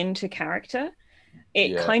theme into character,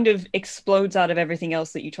 it kind of explodes out of everything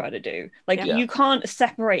else that you try to do. Like you can't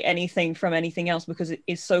separate anything from anything else because it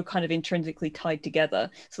is so kind of intrinsically tied together.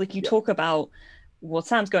 So like you talk about what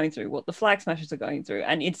Sam's going through, what the Flag Smashers are going through,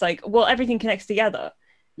 and it's like, well, everything connects together.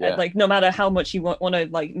 Like no matter how much you want to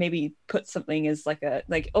like maybe put something as like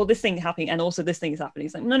oh, this thing happening and also this thing is happening.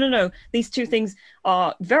 It's like no, these two things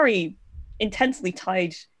are very intensely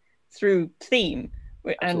tied through theme.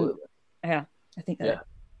 Absolutely. And I think that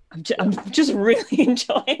I'm just really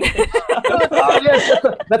enjoying it. Oh, yes,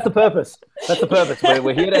 that's the purpose. That's the purpose.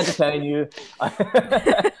 We're here to entertain you.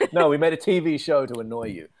 No, we made a TV show to annoy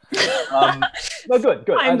you. No, good.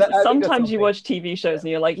 I think that's Sometimes you something- watch TV shows and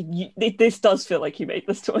you're like, this does feel like you made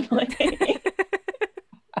this to annoy me.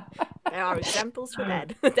 There are examples for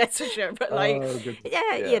that. That's for sure. But like, Oh, good. yeah,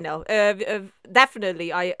 Yeah. you know,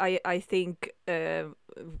 definitely. I think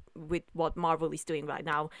with what Marvel is doing right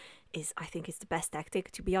now I think it's the best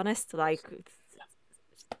tactic, to be honest. Like,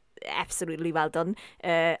 absolutely well done.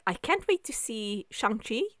 I can't wait to see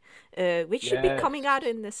Shang-Chi, which should be coming out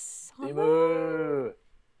in the summer. Simu.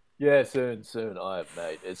 Yeah, soon.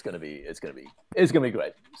 Mate, it's gonna be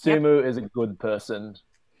great. Simu is a good person.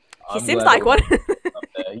 He I'm seems glad like one.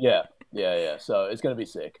 Yeah. So it's gonna be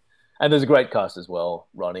sick. And there's a great cast as well.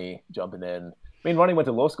 Ronnie jumping in. I mean, Ronnie went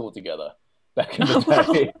to law school together back in the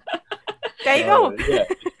day. There you go. Yeah,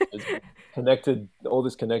 it's connected. All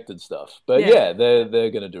this connected stuff. But yeah, they're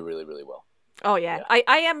gonna do really, really well. Oh yeah.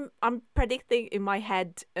 I'm predicting in my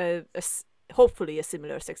head hopefully a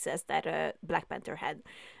similar success that Black Panther had.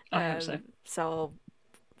 I hope so. So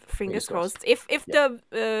fingers crossed. crossed. If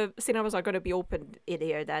the cinemas are going to be open in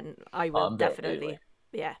here, then I will I'm there definitely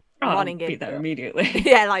I'll running be in. there immediately.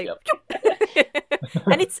 Yeah, like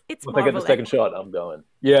and it's We'll Marvel. take the second shot. I'm going.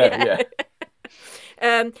 Yeah.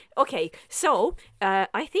 Okay, so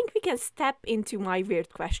I think we can step into my weird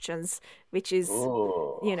questions, which is,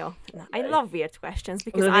 Ooh, you know, I love weird questions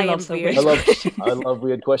because Really I am love so weird. weird. I love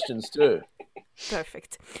weird questions too.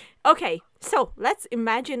 Perfect. Okay, so let's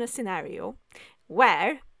imagine a scenario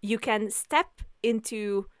where you can step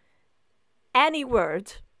into any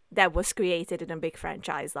word that was created in a big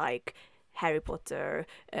franchise like Harry Potter,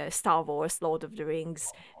 Star Wars, Lord of the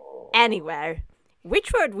Rings, anywhere.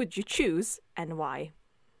 Which word would you choose and why?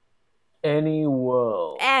 Any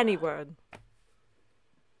world Any word.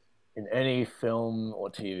 in any film or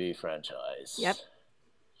TV franchise. Yep.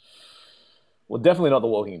 Well, definitely not The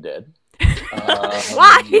Walking Dead.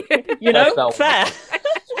 Why? You That's know, not fair.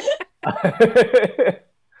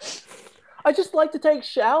 I just like to take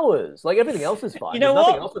showers. Like everything else is fine. You know There's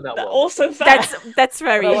nothing what? else in that That world. also fair. That's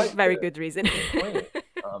very But I like very the- good reason.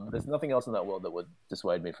 There's nothing else in that world that would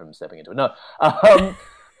dissuade me from stepping into it. No.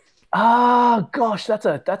 Gosh, that's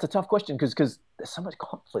a tough question because there's so much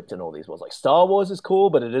conflict in all these worlds. Like Star Wars is cool,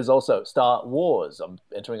 but it is also Star Wars. I'm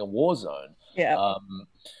entering a war zone. Yeah.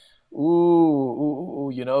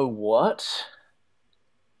 You know what?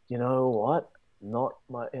 Not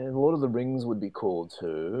my. And Lord of the Rings would be cool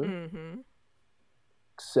too. Mm-hmm.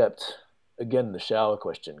 Except, again, the shower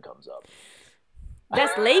question comes up. There's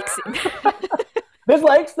lakes. There's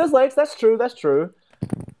lakes. That's true.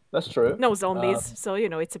 No zombies, so you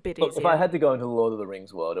know it's a bit Look, easier. if I had to go into the Lord of the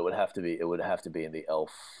Rings world, it would have to be in the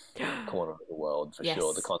elf corner of the world for sure.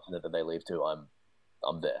 Yes. The continent that they leave to,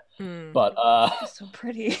 I'm there. Mm. But It's so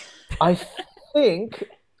pretty. I think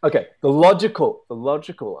okay. The logical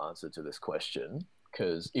answer to this question,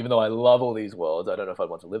 because even though I love all these worlds, I don't know if I'd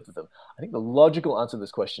want to live with them. I think the logical answer to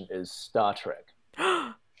this question is Star Trek.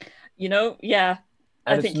 You know, yeah.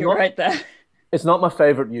 And I it's think you're not- right there. It's not my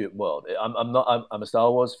favorite world. I'm a Star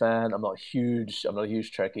Wars fan. I'm not a huge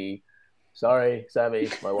Trekkie. Sorry, Sammy,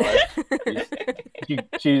 my wife.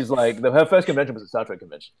 She's like her first convention was a Star Trek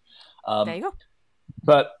convention. There you go.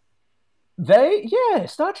 But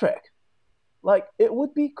Star Trek. Like it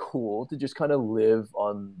would be cool to just kind of live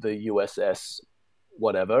on the USS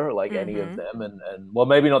whatever, like any of them, and well,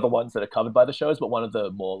 maybe not the ones that are covered by the shows, but one of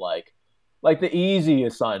the more like the easy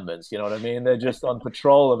assignments, you know what I mean? They're just on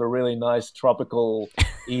patrol of a really nice tropical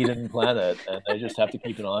Eden planet, and they just have to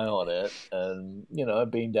keep an eye on it, and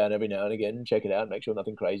beam down every now and again, check it out, make sure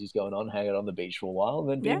nothing crazy's going on, hang out on the beach for a while, and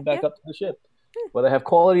then beam back up to the ship, where they have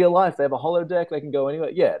quality of life. They have a holodeck, they can go anywhere.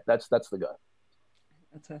 Yeah, that's the guy.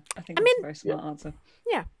 I think that's a very smart answer.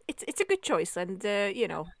 Yeah, it's a good choice, and there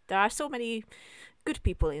are so many good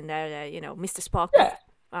people in there. Mr. Spock.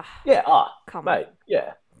 Yeah. Come mate. on.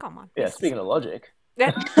 Yeah. Come on. Yeah. Mr. Speaking of logic.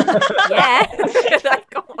 Yeah. Like,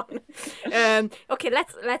 come on. Okay,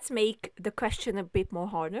 let's make the question a bit more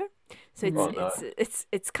harder. So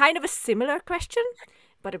it's kind of a similar question,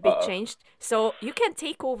 but a bit changed. So you can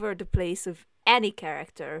take over the place of any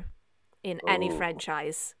character in any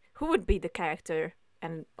franchise. Who would be the character,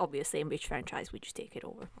 and obviously in which franchise would you take it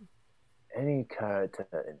over from? Any character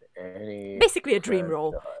in any. Basically a dream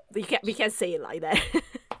role. We can say it like that.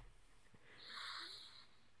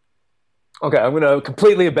 Okay, I'm going to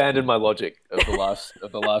completely abandon my logic of the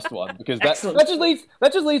last one because that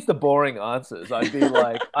just leads to boring answers. I'd be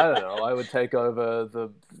like, I don't know, I would take over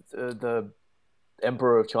the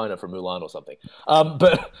Emperor of China from Mulan or something.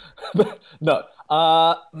 But no,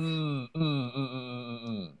 I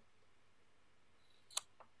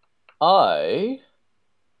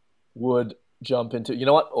would jump into, you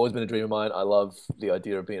know what? Always been a dream of mine. I love the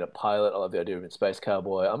idea of being a pilot. I love the idea of being a space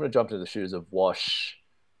cowboy. I'm going to jump into the shoes of Wash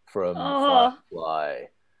from Firefly.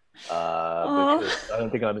 Because I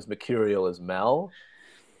don't think I'm as mercurial as Mal,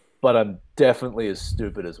 but I'm definitely as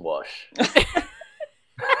stupid as Wash.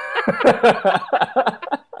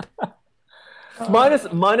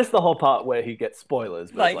 Minus the whole part where he gets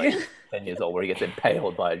spoilers, but like 10 years old, where he gets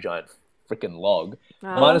impaled by a giant freaking log.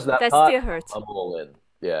 Minus that part, still hurts. I'm all in.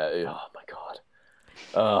 Yeah. Oh my god.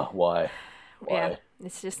 Why? Yeah.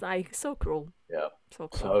 It's just like so cruel. Yeah. So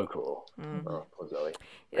cruel. So cruel. Oh, poor Zoe.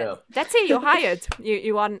 Yeah. That's it. You're hired.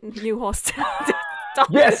 You want new host.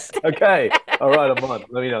 Yes. Okay. All right. I'm on.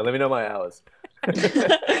 Let me know. Let me know my hours.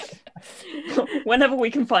 Whenever we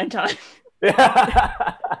can find time.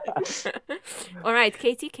 All right,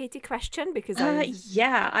 Katie, question, because I'm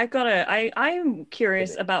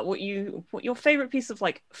curious about what your favorite piece of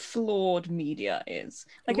like flawed media is.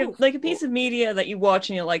 Like a piece of media that you watch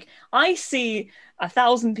and you're like, I see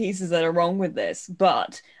 1,000 pieces that are wrong with this,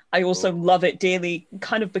 but I also love it dearly,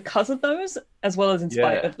 kind of because of those, as well as in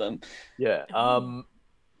spite of them. Yeah.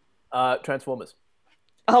 Transformers.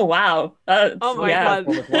 Oh wow. Oh my god.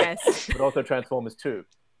 Yes. But also Transformers 2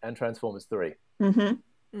 and Transformers 3.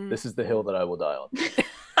 This is the hill that I will die on.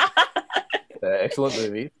 They're excellent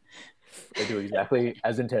movies. They do exactly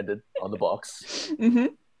as intended on the box.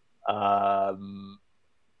 I'll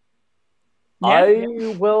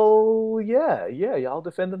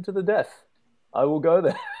defend them to the death. I will go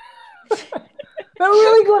there. They're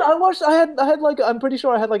really good. I'm pretty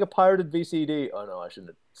sure I had like a pirated VCD. Oh no, I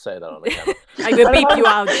shouldn't say that on the camera. I could beep you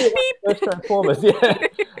out. Beep. First Transformers, yeah.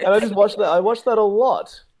 And I just watched that. I watched that a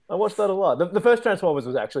lot. The first Transformers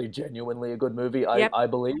was actually genuinely a good movie, I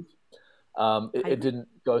believe. It didn't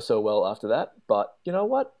go so well after that, but you know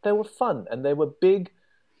what? They were fun, and they were big,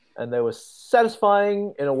 and they were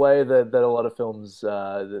satisfying in a way that a lot of films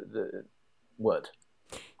weren't.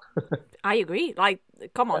 I agree. Like,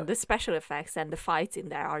 come on, the special effects and the fights in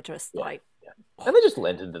there are just like... And they just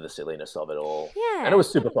lent into the silliness of it all. Yeah. And it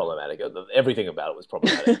was super problematic. Everything about it was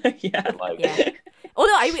problematic.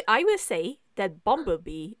 Although I will say that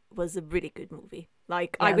Bumblebee was a really good movie.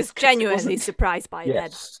 Like, I was genuinely surprised by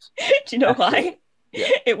that. Do you know why? Yeah.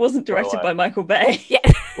 It wasn't directed by Michael Bay. Yeah.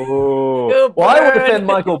 Well, I would defend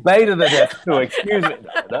Michael Bay to the death too. Excuse me.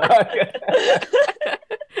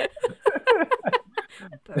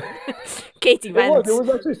 Katie Vance. It was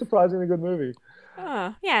actually a surprisingly good movie.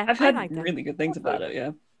 Oh, yeah, I've heard really good things about it.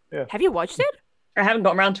 Yeah. Have you watched it? I haven't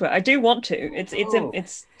gotten around to it. I do want to. It's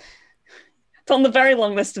on the very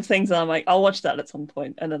long list of things that I'm like, I'll watch that at some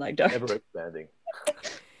point, and then I don't. Ever expanding.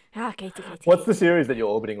 Katie. What's the series that you're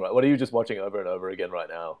orbiting right? What are you just watching over and over again right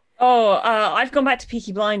now? Oh, I've gone back to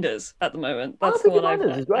Peaky Blinders at the moment. That's the one I've.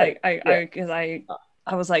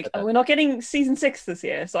 I was like, we're not getting season 6 this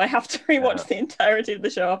year, so I have to rewatch the entirety of the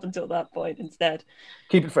show up until that point instead.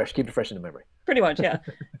 Keep it fresh in the memory. Pretty much, yeah.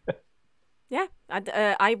 Yeah,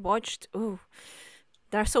 I watched. Oh,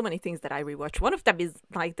 there are so many things that I rewatch. One of them is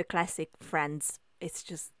like the classic Friends. It's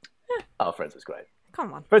just. Oh, Friends is great.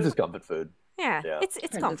 Come on. Friends is comfort food. Yeah. It's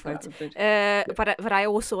comfort. But I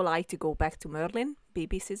also like to go back to Merlin,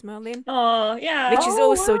 BBC's Merlin. Oh yeah, which is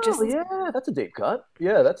also just that's a deep cut.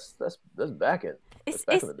 Yeah, that's back in. It's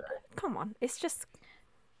back in the day. Come on, it's just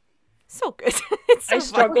so good. It's so I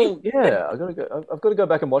struggle. Yeah, I've got to go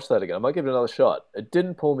back and watch that again. I might give it another shot. It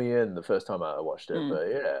didn't pull me in the first time I watched it, but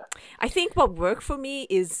yeah. I think what worked for me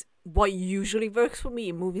is what usually works for me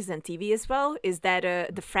in movies and TV as well is that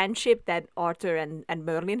the friendship that Arthur and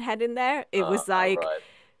Merlin had in there. It was like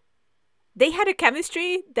they had a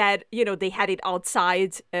chemistry that they had it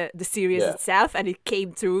outside the series itself, and it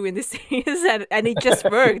came through in the series, and it just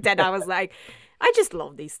worked. And I was like, I just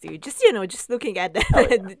love these two. Just just looking at them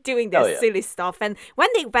and doing their silly stuff. And when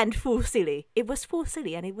they went full silly, it was full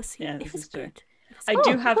silly, and it was good. I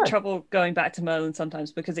do have trouble going back to Merlin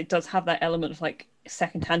sometimes because it does have that element of like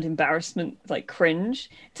secondhand embarrassment, like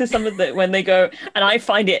cringe to some of the when they go, and I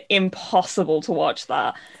find it impossible to watch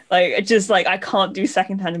that. Like it's just like I can't do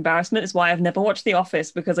secondhand embarrassment. It's why I've never watched The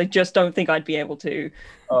Office, because I just don't think I'd be able to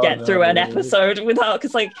get through an episode without.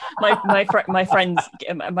 Because like my friends,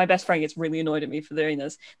 my best friend gets really annoyed at me for doing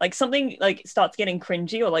this. Like something like starts getting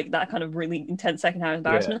cringy or like that kind of really intense secondhand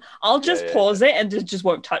embarrassment. I'll just pause it and just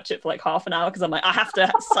won't touch it for like half an hour because I'm like I have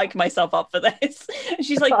to psych myself up for this. And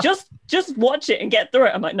she's like, just watch it and get through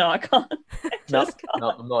it. I'm like, no, I can't. No,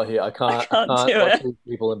 I'm not here. I can't do watch these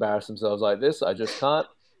people embarrass themselves like this. I just can't.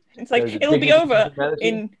 It's like it'll be over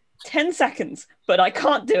in 10 seconds, but I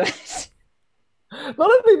can't do it. Not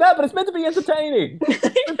only that, but it's meant to be entertaining. It's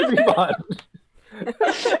meant to be fun.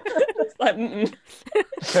 It's like,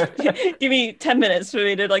 give me 10 minutes for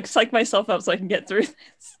me to like psych myself up so I can get through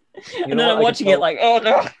this. And then I'm watching it like, oh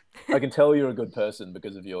no. I can tell you're a good person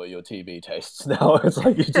because of your TV tastes now. It's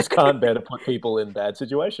like you just can't bear to put people in bad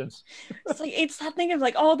situations. It's like, it's that thing of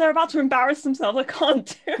like, oh, they're about to embarrass themselves. I can't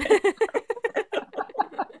do it.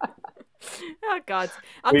 Oh God.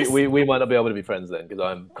 We might not be able to be friends then because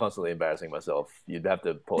I'm constantly embarrassing myself. You'd have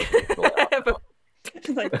to pause me.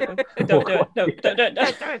 Like, don't do it.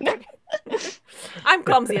 Don't. I'm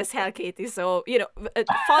clumsy as hell, Katie. So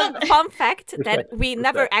fun fact that we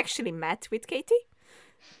never actually met with Katie.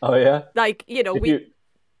 Oh yeah. Like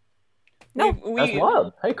No, that's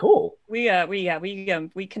wild. Hey, cool. We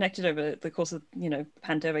connected over the course of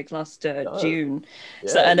pandemic last June,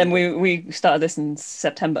 so and then we started this in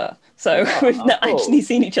September. So we've not actually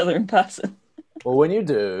seen each other in person. Well, when you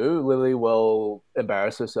do, Lily will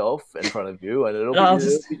embarrass herself in front of you, and it'll be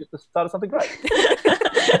just the start of something great.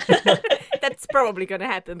 That's probably gonna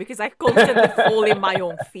happen because I constantly fall in my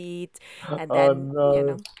own feet, and then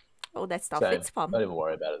all that stuff. Same. It's fun. Don't even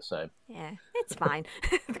worry about it. Same. Yeah, it's fine.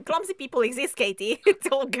 Clumsy people exist, Katie. It's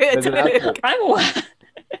all good. I'm aware.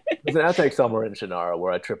 There's an outtake somewhere in Shannara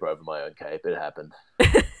where I trip over my own cape. It happened.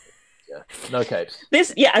 Yeah, no capes.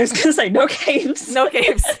 I was gonna say no capes. No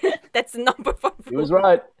capes. That's the number 1 rule. She was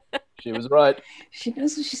right. She was right. She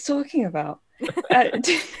knows what she's talking about.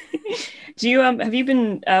 Do you have you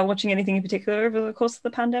been watching anything in particular over the course of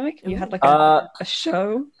the pandemic? You had like a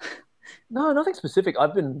show? No, nothing specific.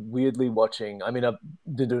 I've been weirdly watching. I mean, I've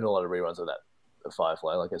been doing a lot of reruns of that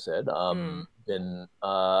Firefly, like I said.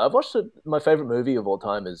 I've watched my favorite movie of all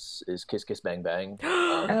time is Kiss Kiss Bang Bang.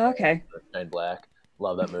 Okay. Shane Black,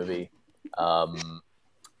 love that movie.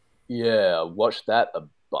 Watched that a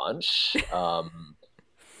bunch.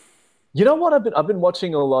 You know what? I've been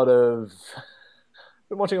watching a lot of.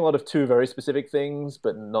 Been watching a lot of two very specific things,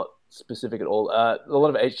 but not specific at all. A lot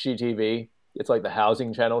of HGTV. It's like the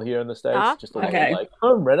housing channel here in the States. Just a lot of like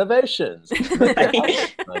home renovations. And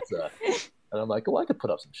I'm like, I could put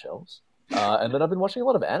up some shelves. And then I've been watching a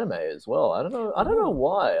lot of anime as well. I don't know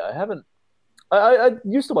why. I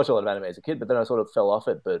used to watch a lot of anime as a kid, but then I sort of fell off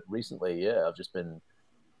it. But recently, I've just been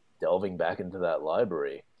delving back into that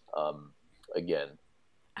library again.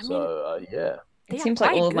 It seems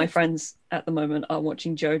like all of my friends at the moment are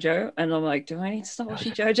watching JoJo, and I'm like, do I need to start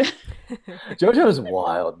watching JoJo? JoJo is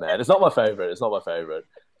wild, man. It's not my favorite.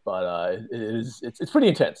 But it's pretty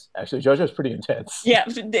intense. Actually, JoJo's pretty intense. Yeah,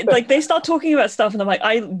 like they start talking about stuff, and I'm like,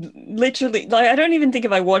 I literally like I don't even think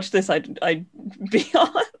if I watched this, I'd be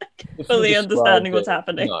fully understanding what's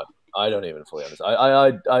happening. No, I don't even fully understand.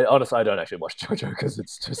 I honestly, I don't actually watch JoJo because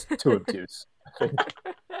it's just too obtuse. I think.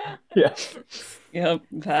 Yeah,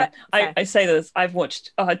 fair. I say this. I've watched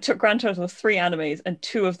grand total of 3 animes, and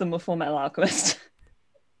 2 of them were Full Metal Alchemist.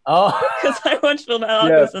 Oh, because I watched Full Metal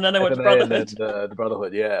Alchemist and then I watched Brotherhood. The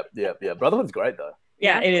Brotherhood, yeah. Brotherhood's great though.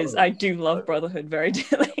 Yeah, it is. I do love Brotherhood very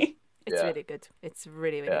dearly. It's really good. It's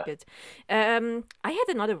really, really good. I had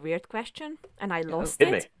another weird question and I lost it.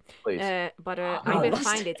 Hit me, please. But I will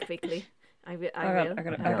find it quickly. I will. I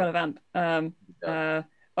got a vamp.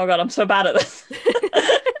 Oh god, I'm so bad at this.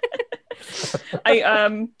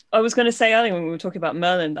 I was going to say earlier when we were talking about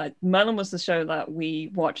Merlin, that Merlin was the show that we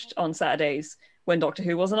watched on Saturdays when Doctor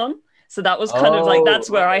Who wasn't on. So that was kind of like, that's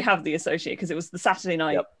where I have the associate, because it was the Saturday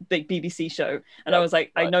night big BBC show. And I was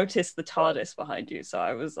like, I noticed the TARDIS behind you. So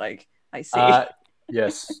I was like, I see.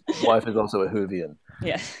 Yes, wife is also a Whovian.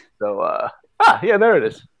 Yeah. So, there it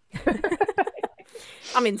is.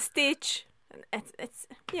 I mean, Stitch. It's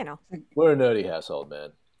We're a nerdy household,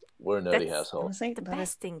 man. We're a nerdy household. The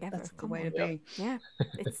best thing ever. That's the way to be. Yeah,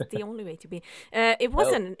 it's the only way to be. It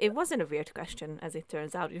wasn't a weird question, as it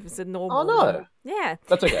turns out. It was a normal. Oh no. Yeah.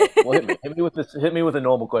 That's okay. Well, hit me with a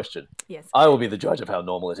normal question. Yes. I will be the judge of how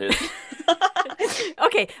normal it is.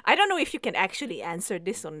 Okay, I don't know if you can actually answer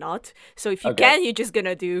this or not. So if you can, you're just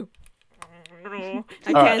gonna do. I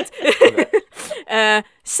can't. Right.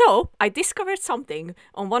 So I discovered something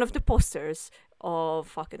on one of the posters of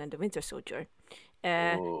Falcon and the Winter Soldier.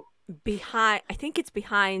 Behind, I think it's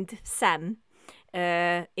behind Sam,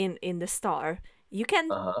 in the star. You can,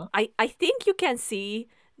 I think you can see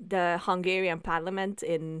the Hungarian Parliament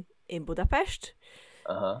in Budapest.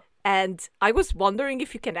 And I was wondering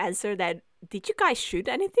if you can answer that. Did you guys shoot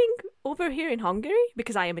anything over here in Hungary?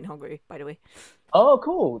 Because I am in Hungary, by the way. Oh,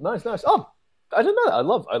 cool, nice. Oh, I don't know.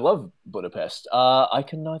 I love Budapest. I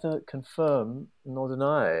can neither confirm nor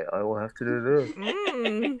deny. I will have to do this.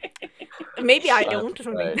 Maybe I I have don't. to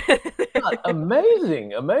say. But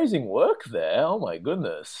amazing work there. Oh my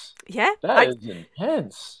goodness. Yeah, That is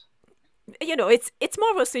intense. it's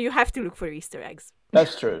Marvel, so you have to look for Easter eggs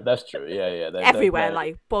That's true. That's true. Yeah. everywhere,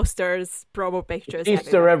 like posters, promo pictures.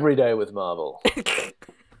 Easter every day with Marvel.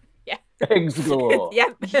 Yeah. Eggs galore.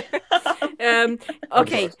 Yeah.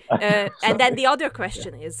 Okay. And then the other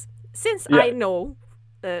question is, since Yeah. I know,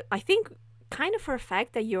 I think kind of for a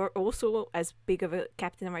fact that you're also as big of a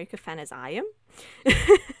Captain America fan as I am.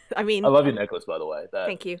 I mean, I love your necklace, by the way.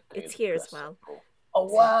 thank you. It's here as well. Cool. Oh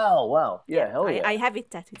wow! Yeah, hell yeah! I have it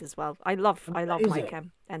tattooed as well. I love Amazing. Mike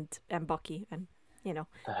and Bucky, and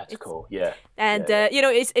That's cool. Yeah. and Yeah.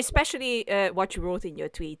 it's especially what you wrote in your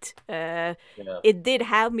tweet. It did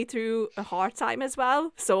help me through a hard time as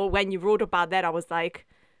well. So when you wrote about that, I was like,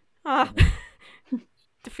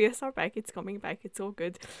 the fears are back. It's coming back. It's all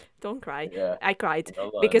good. Don't cry. Yeah. I cried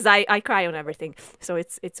No lie. because I cry on everything. So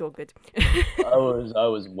it's all good. I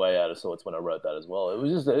was way out of sorts when I wrote that as well. It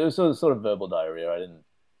was sort of verbal diarrhea.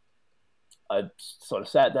 I sort of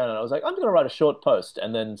sat down and I was like, I'm going to write a short post,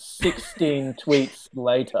 and then 16 tweets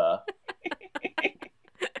later.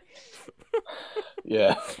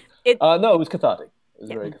 Yeah. No, it was cathartic. It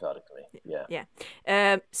was very cathartic to me. Yeah.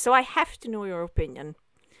 Yeah. So I have to know your opinion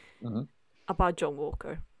Mhm. about John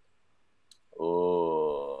Walker.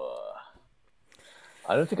 Oh,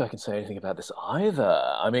 I don't think I can say anything about this either.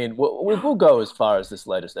 I mean, we'll go as far as this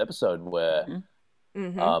latest episode where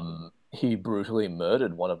he brutally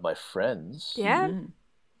murdered one of my friends. Yeah.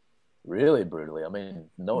 Really brutally. I mean,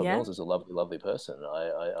 Noah Yeah. Mills is a lovely, lovely person.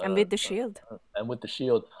 And with the shield. And with the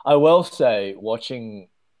shield, I will say, watching,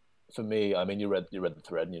 for me, I mean, you read the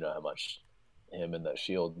thread, and you know how much him and that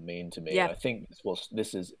shield mean to me. Yeah. I think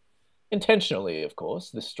this is intentionally, of course,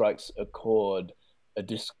 this strikes a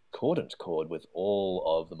discordant chord with all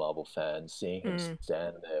of the Marvel fans, seeing him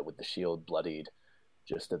stand there with the shield bloodied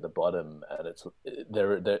just at the bottom, and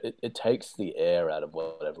it takes the air out of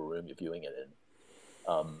whatever room you're viewing it in.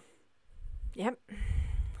 Yep.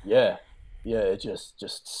 Yeah, it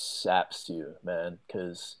just saps you, man,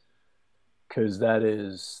 because that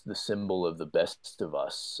is the symbol of the best of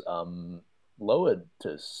us, lowered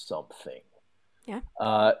to something. Yeah.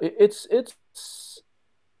 It's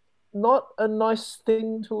not a nice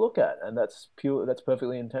thing to look at, and that's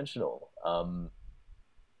perfectly intentional.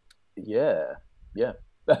 Yeah.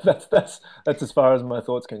 That's as far as my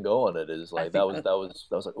thoughts can go on it. Is like that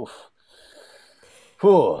was like oof.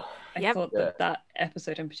 Whew. I thought that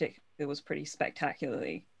episode in particular was pretty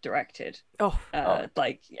spectacularly directed.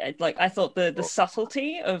 Like I thought the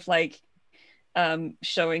subtlety of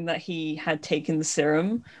showing that he had taken the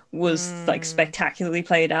serum was like spectacularly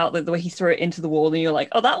played out. The way he threw it into the wall, and you're like,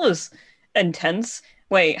 oh, that was intense.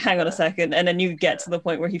 Wait, hang on a second, and then you get to the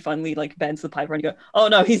point where he finally like bends the pipe and you go, oh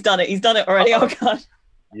no, he's done it already. Oh god.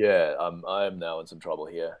 Yeah, I am now in some trouble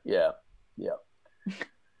here. Yeah.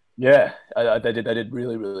 Yeah, they did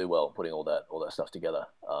really, really well putting all that stuff together.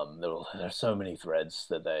 There are so many threads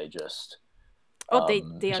that they just.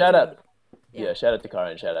 They shout are out, yeah. Shout out to Kara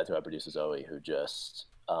and shout out to our producer Zoe, who just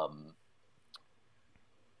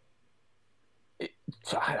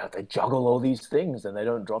they juggle all these things and they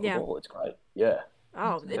don't drop the ball. It's great. Yeah.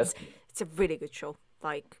 Oh, it's a really good show.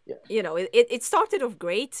 Like, it started off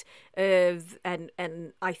great,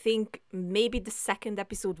 and I think maybe the second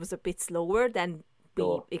episode was a bit slower than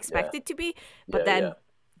we expected to be, but then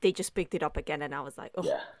they just picked it up again, and I was like,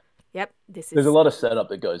 oh, yep, this is. There's a lot of setup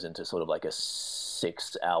that goes into sort of like a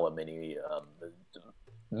 6-hour mini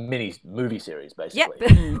movie series, basically.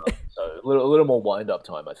 Yep. So a little more wind up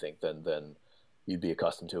time, I think, than you'd be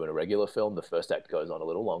accustomed to in a regular film. The first act goes on a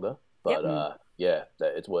little longer, but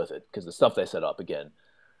it's worth it because the stuff they set up, again,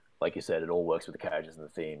 like you said, it all works with the characters and the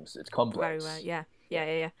themes. It's complex. Very well,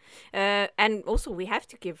 yeah. And also we have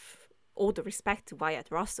to give all the respect to Wyatt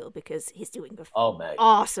Russell because he's doing an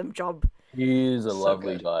awesome job. He's a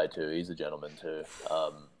lovely guy too. He's a gentleman too.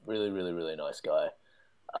 Really, really, really nice guy.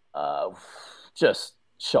 Just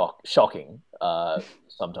shocking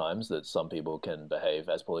sometimes that some people can behave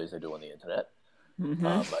as poorly as they do on the internet.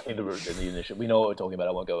 I think the initial, we know what we're talking about.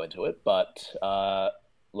 I won't go into it, but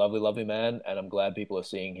lovely, lovely man, and I'm glad people are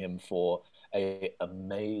seeing him for an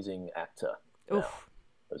amazing actor now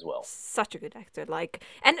as well. Such a good actor,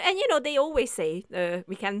 and they always say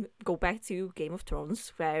we can go back to Game of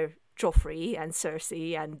Thrones where Joffrey and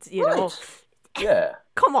Cersei and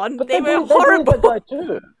come on, but they were horrible. That guy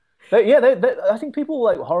too. I think people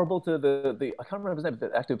were horrible to the I can't remember his name,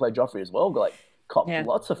 but the actor who played Joffrey as well, cop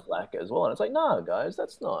lots of flack as well, and it's like, no, guys,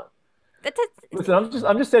 that's not. Listen,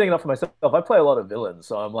 I'm just setting it up for myself. I play a lot of villains,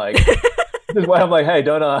 so I'm like, this is why I'm like, hey,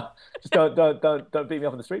 just don't beat me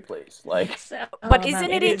up on the street, please. Like, but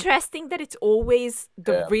isn't it interesting that it's always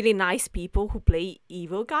the really nice people who play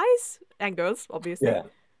evil guys and girls, obviously? Yeah.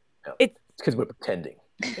 It's because we're pretending.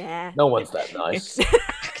 Yeah. No one's that nice.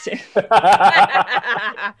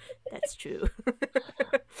 That's true.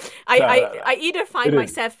 I either find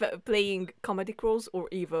myself playing comedic roles or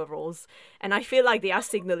evil roles, and I feel like they are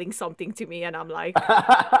signaling something to me, and I'm like,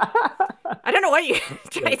 I don't know what you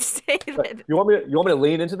trying to say. But... You want me to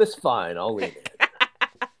lean into this? Fine, I'll lean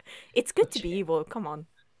in. It's good to be evil. Come on.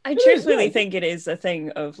 I truthfully think it is a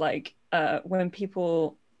thing of like when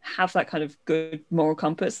people have that kind of good moral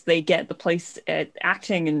compass, they get the place at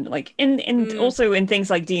acting and like in also in things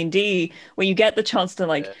like D&D, where you get the chance to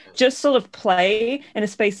like just sort of play in a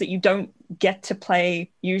space that you don't get to play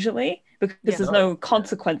usually because there's no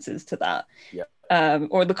consequences to that.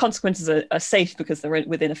 Or the consequences are safe because they're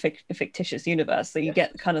within a fictitious universe, so you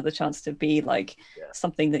get kind of the chance to be like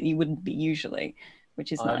something that you wouldn't be usually,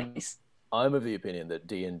 which is nice. I'm of the opinion that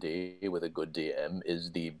D&D with a good DM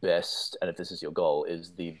is the best, and if this is your goal,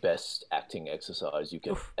 is the best acting exercise you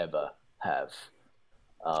can ever have.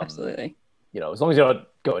 Absolutely. You know, as long as you're not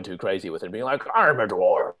going too crazy with it and being like, I'm a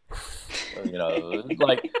dwarf. You know,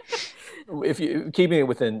 like, if you keeping it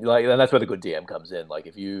within, like, and that's where the good DM comes in. Like,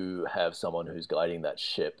 if you have someone who's guiding that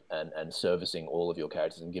ship and servicing all of your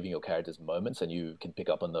characters and giving your characters moments, and you can pick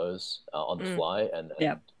up on those on the fly and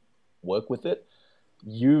work with it,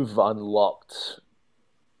 you've unlocked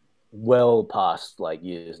well past like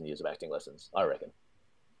years and years of acting lessons, I reckon.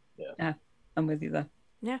 Yeah, I'm with you there.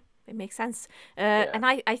 Yeah, it makes sense. And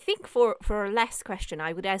I think for a last question,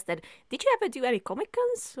 I would ask that: did you ever do any Comic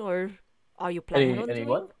Cons, or are you planning on doing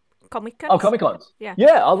what? Comic Cons? Oh, Comic Cons. Yeah.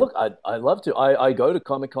 Yeah. I love to. I go to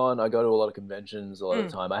Comic Con. I go to a lot of conventions a lot of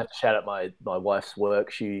the time. I have to shout out my wife's work.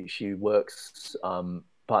 She works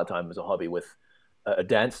part time as a hobby with a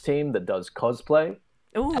dance team that does cosplay.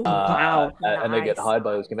 Oh, wow. And they get hired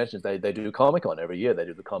by those conventions. They do Comic-Con every year. They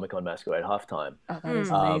do the Comic-Con Masquerade halftime. Oh, that is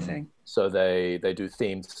amazing. So they do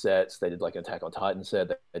themed sets. They did like an Attack on Titan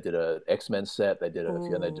set. They did a X-Men set. They did a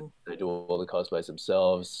few, and they do all the cosplays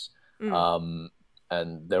themselves.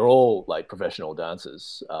 And they're all like professional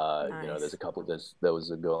dancers. You know, there's a couple. There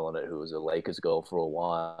was a girl on it who was a Lakers girl for a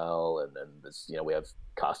while, and then there's, you know, we have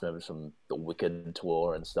cast members from the Wicked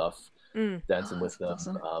tour and stuff dancing with them.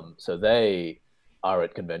 Awesome. So they are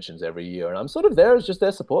at conventions every year, and I'm sort of there as just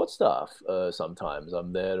their support staff. Sometimes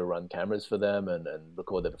I'm there to run cameras for them and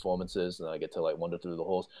record their performances, and I get to like wander through the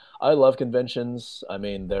halls. I love conventions. I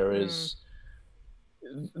mean, there's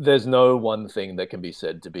no one thing that can be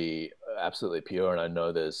said to be absolutely pure, and I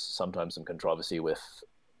know there's sometimes some controversy with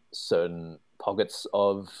certain pockets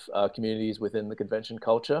of communities within the convention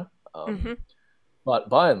culture. But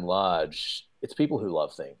by and large, it's people who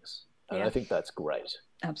love things, and I think that's great.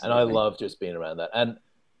 Absolutely. And I love just being around that. And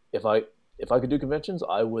if I could do conventions,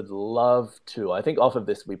 I would love to. I think off of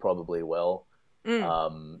this we probably will. I'd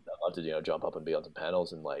love to, you know, jump up and be on some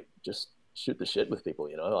panels and like just shoot the shit with people.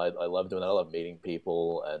 You know, I love doing that. I love meeting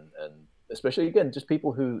people and especially again just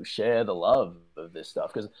people who share the love of this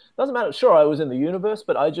stuff. Because it doesn't matter. Sure, I was in the universe,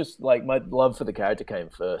 but I just like my love for the character came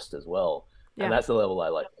first as well. Yeah. And that's the level I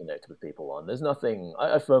like to connect with people on. There's nothing.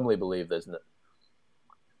 I firmly believe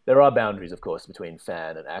there are boundaries, of course, between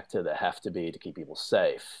fan and actor that have to be to keep people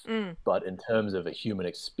safe. But in terms of a human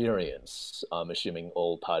experience, I'm assuming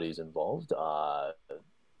all parties involved are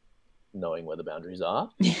knowing where the boundaries are.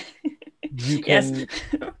 You can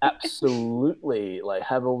absolutely like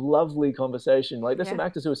have a lovely conversation. Like there's some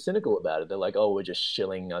actors who are cynical about it. They're like, oh, we're just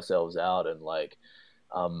shilling ourselves out and like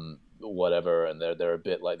whatever. And they're a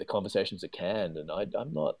bit like the conversations are canned. And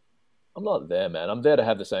I'm not there, man. I'm there to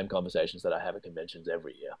have the same conversations that I have at conventions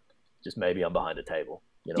every year. Just maybe I'm behind a table.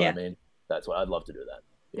 You know what I mean? That's what I'd love to do that.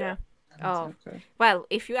 Yeah. Oh, well,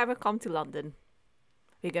 if you ever come to London,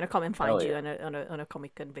 we're gonna come and find you on a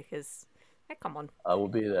Comic Con because, hey, come on. I will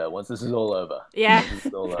be there once this is all over. Yeah.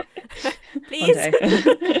 Please.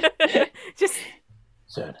 Just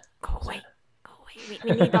soon. Go away.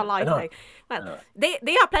 We need our life. Like, well,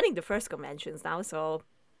 they are planning the first conventions now, so.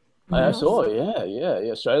 I saw,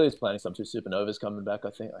 yeah. Australia's planning some too. Supernova's coming back, I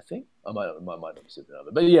think. I might not be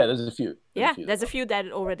Supernova, but yeah, there's a few. There's a few that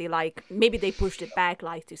already like maybe they pushed it back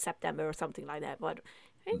like to September or something like that. But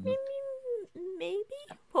maybe,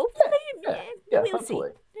 hopefully, we'll hopefully.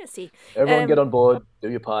 See. We'll see. Everyone get on board, do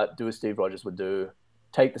your part, do as Steve Rogers would do,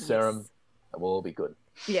 take the serum, and we'll all be good.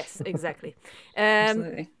 Yes, exactly.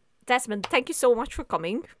 Absolutely. Desmond, thank you so much for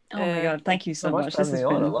coming. Oh my God, thank you so much. This has been...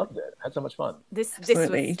 I loved it. Had so much fun. This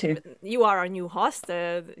Absolutely, was you too. you are our new host.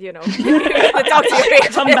 You know, talk to you.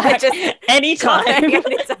 Come back anytime.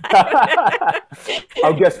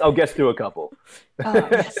 I'll guess do a couple. Oh,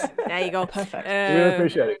 yes. There you go. Perfect. Really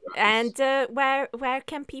appreciate it, guys. And where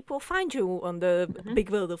can people find you on the big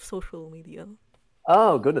world of social media?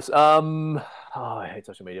 Oh goodness. I hate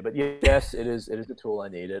social media, but yes, it is the tool I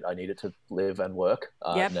needed. I need it to live and work.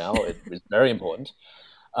 Yep. Now it is very important.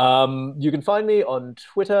 You can find me on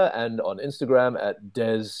Twitter and on Instagram at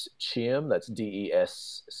Des Chiam. That's DESCHIAM,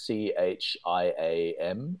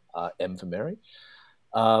 M for Mary.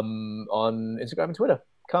 On Instagram and Twitter.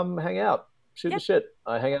 Come hang out. Shoot the shit.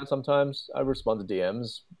 I hang out sometimes. I respond to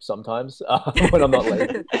DMs sometimes when I'm not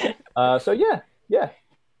late. So yeah.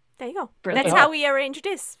 There you go. Brilliant. That's how we arranged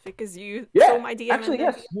this, because you saw my DM. Actually,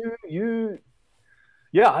 yes.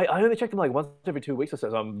 I only check them like once every 2 weeks or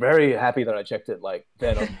so. So I'm very happy that I checked it like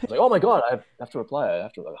then. I was like, oh my god, I have to reply. I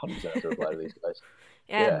have to 100% have to reply to these guys.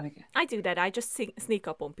 Yeah, I do that. I just sneak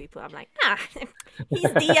up on people. I'm like,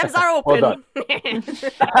 his DMs are open.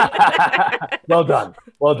 Well done.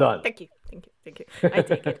 Well done. Thank you. I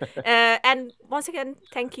take it. And once again,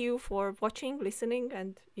 thank you for watching, listening,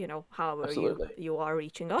 and however you are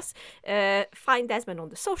reaching us. Find Desmond on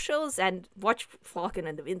the socials and watch Falcon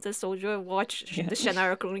and the Winter Soldier. Watch the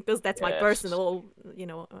Shannara Chronicles. That's my personal,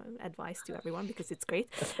 advice to everyone, because it's great.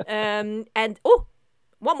 And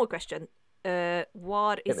one more question.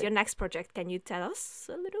 What is your next project? Can you tell us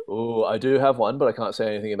a little? Oh, I do have one, but I can't say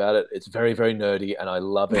anything about it. It's very, very nerdy, and I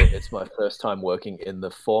love it. It's my first time working in the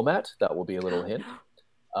format. That will be a little hint.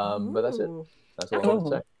 But that's it. That's all I want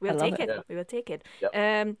to say. We'll take it. Yeah. We will take it.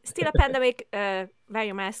 Yep. Still a pandemic. Wear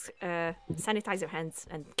your mask. Sanitize your hands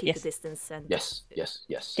and keep the distance. And yes.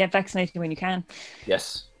 Get vaccinated when you can.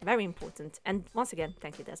 Yes. Very important. And once again,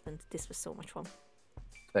 thank you, Desmond. This was so much fun.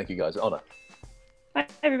 Thank you, guys. Honor. Bye,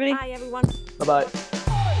 everybody. Bye, everyone. Bye-bye.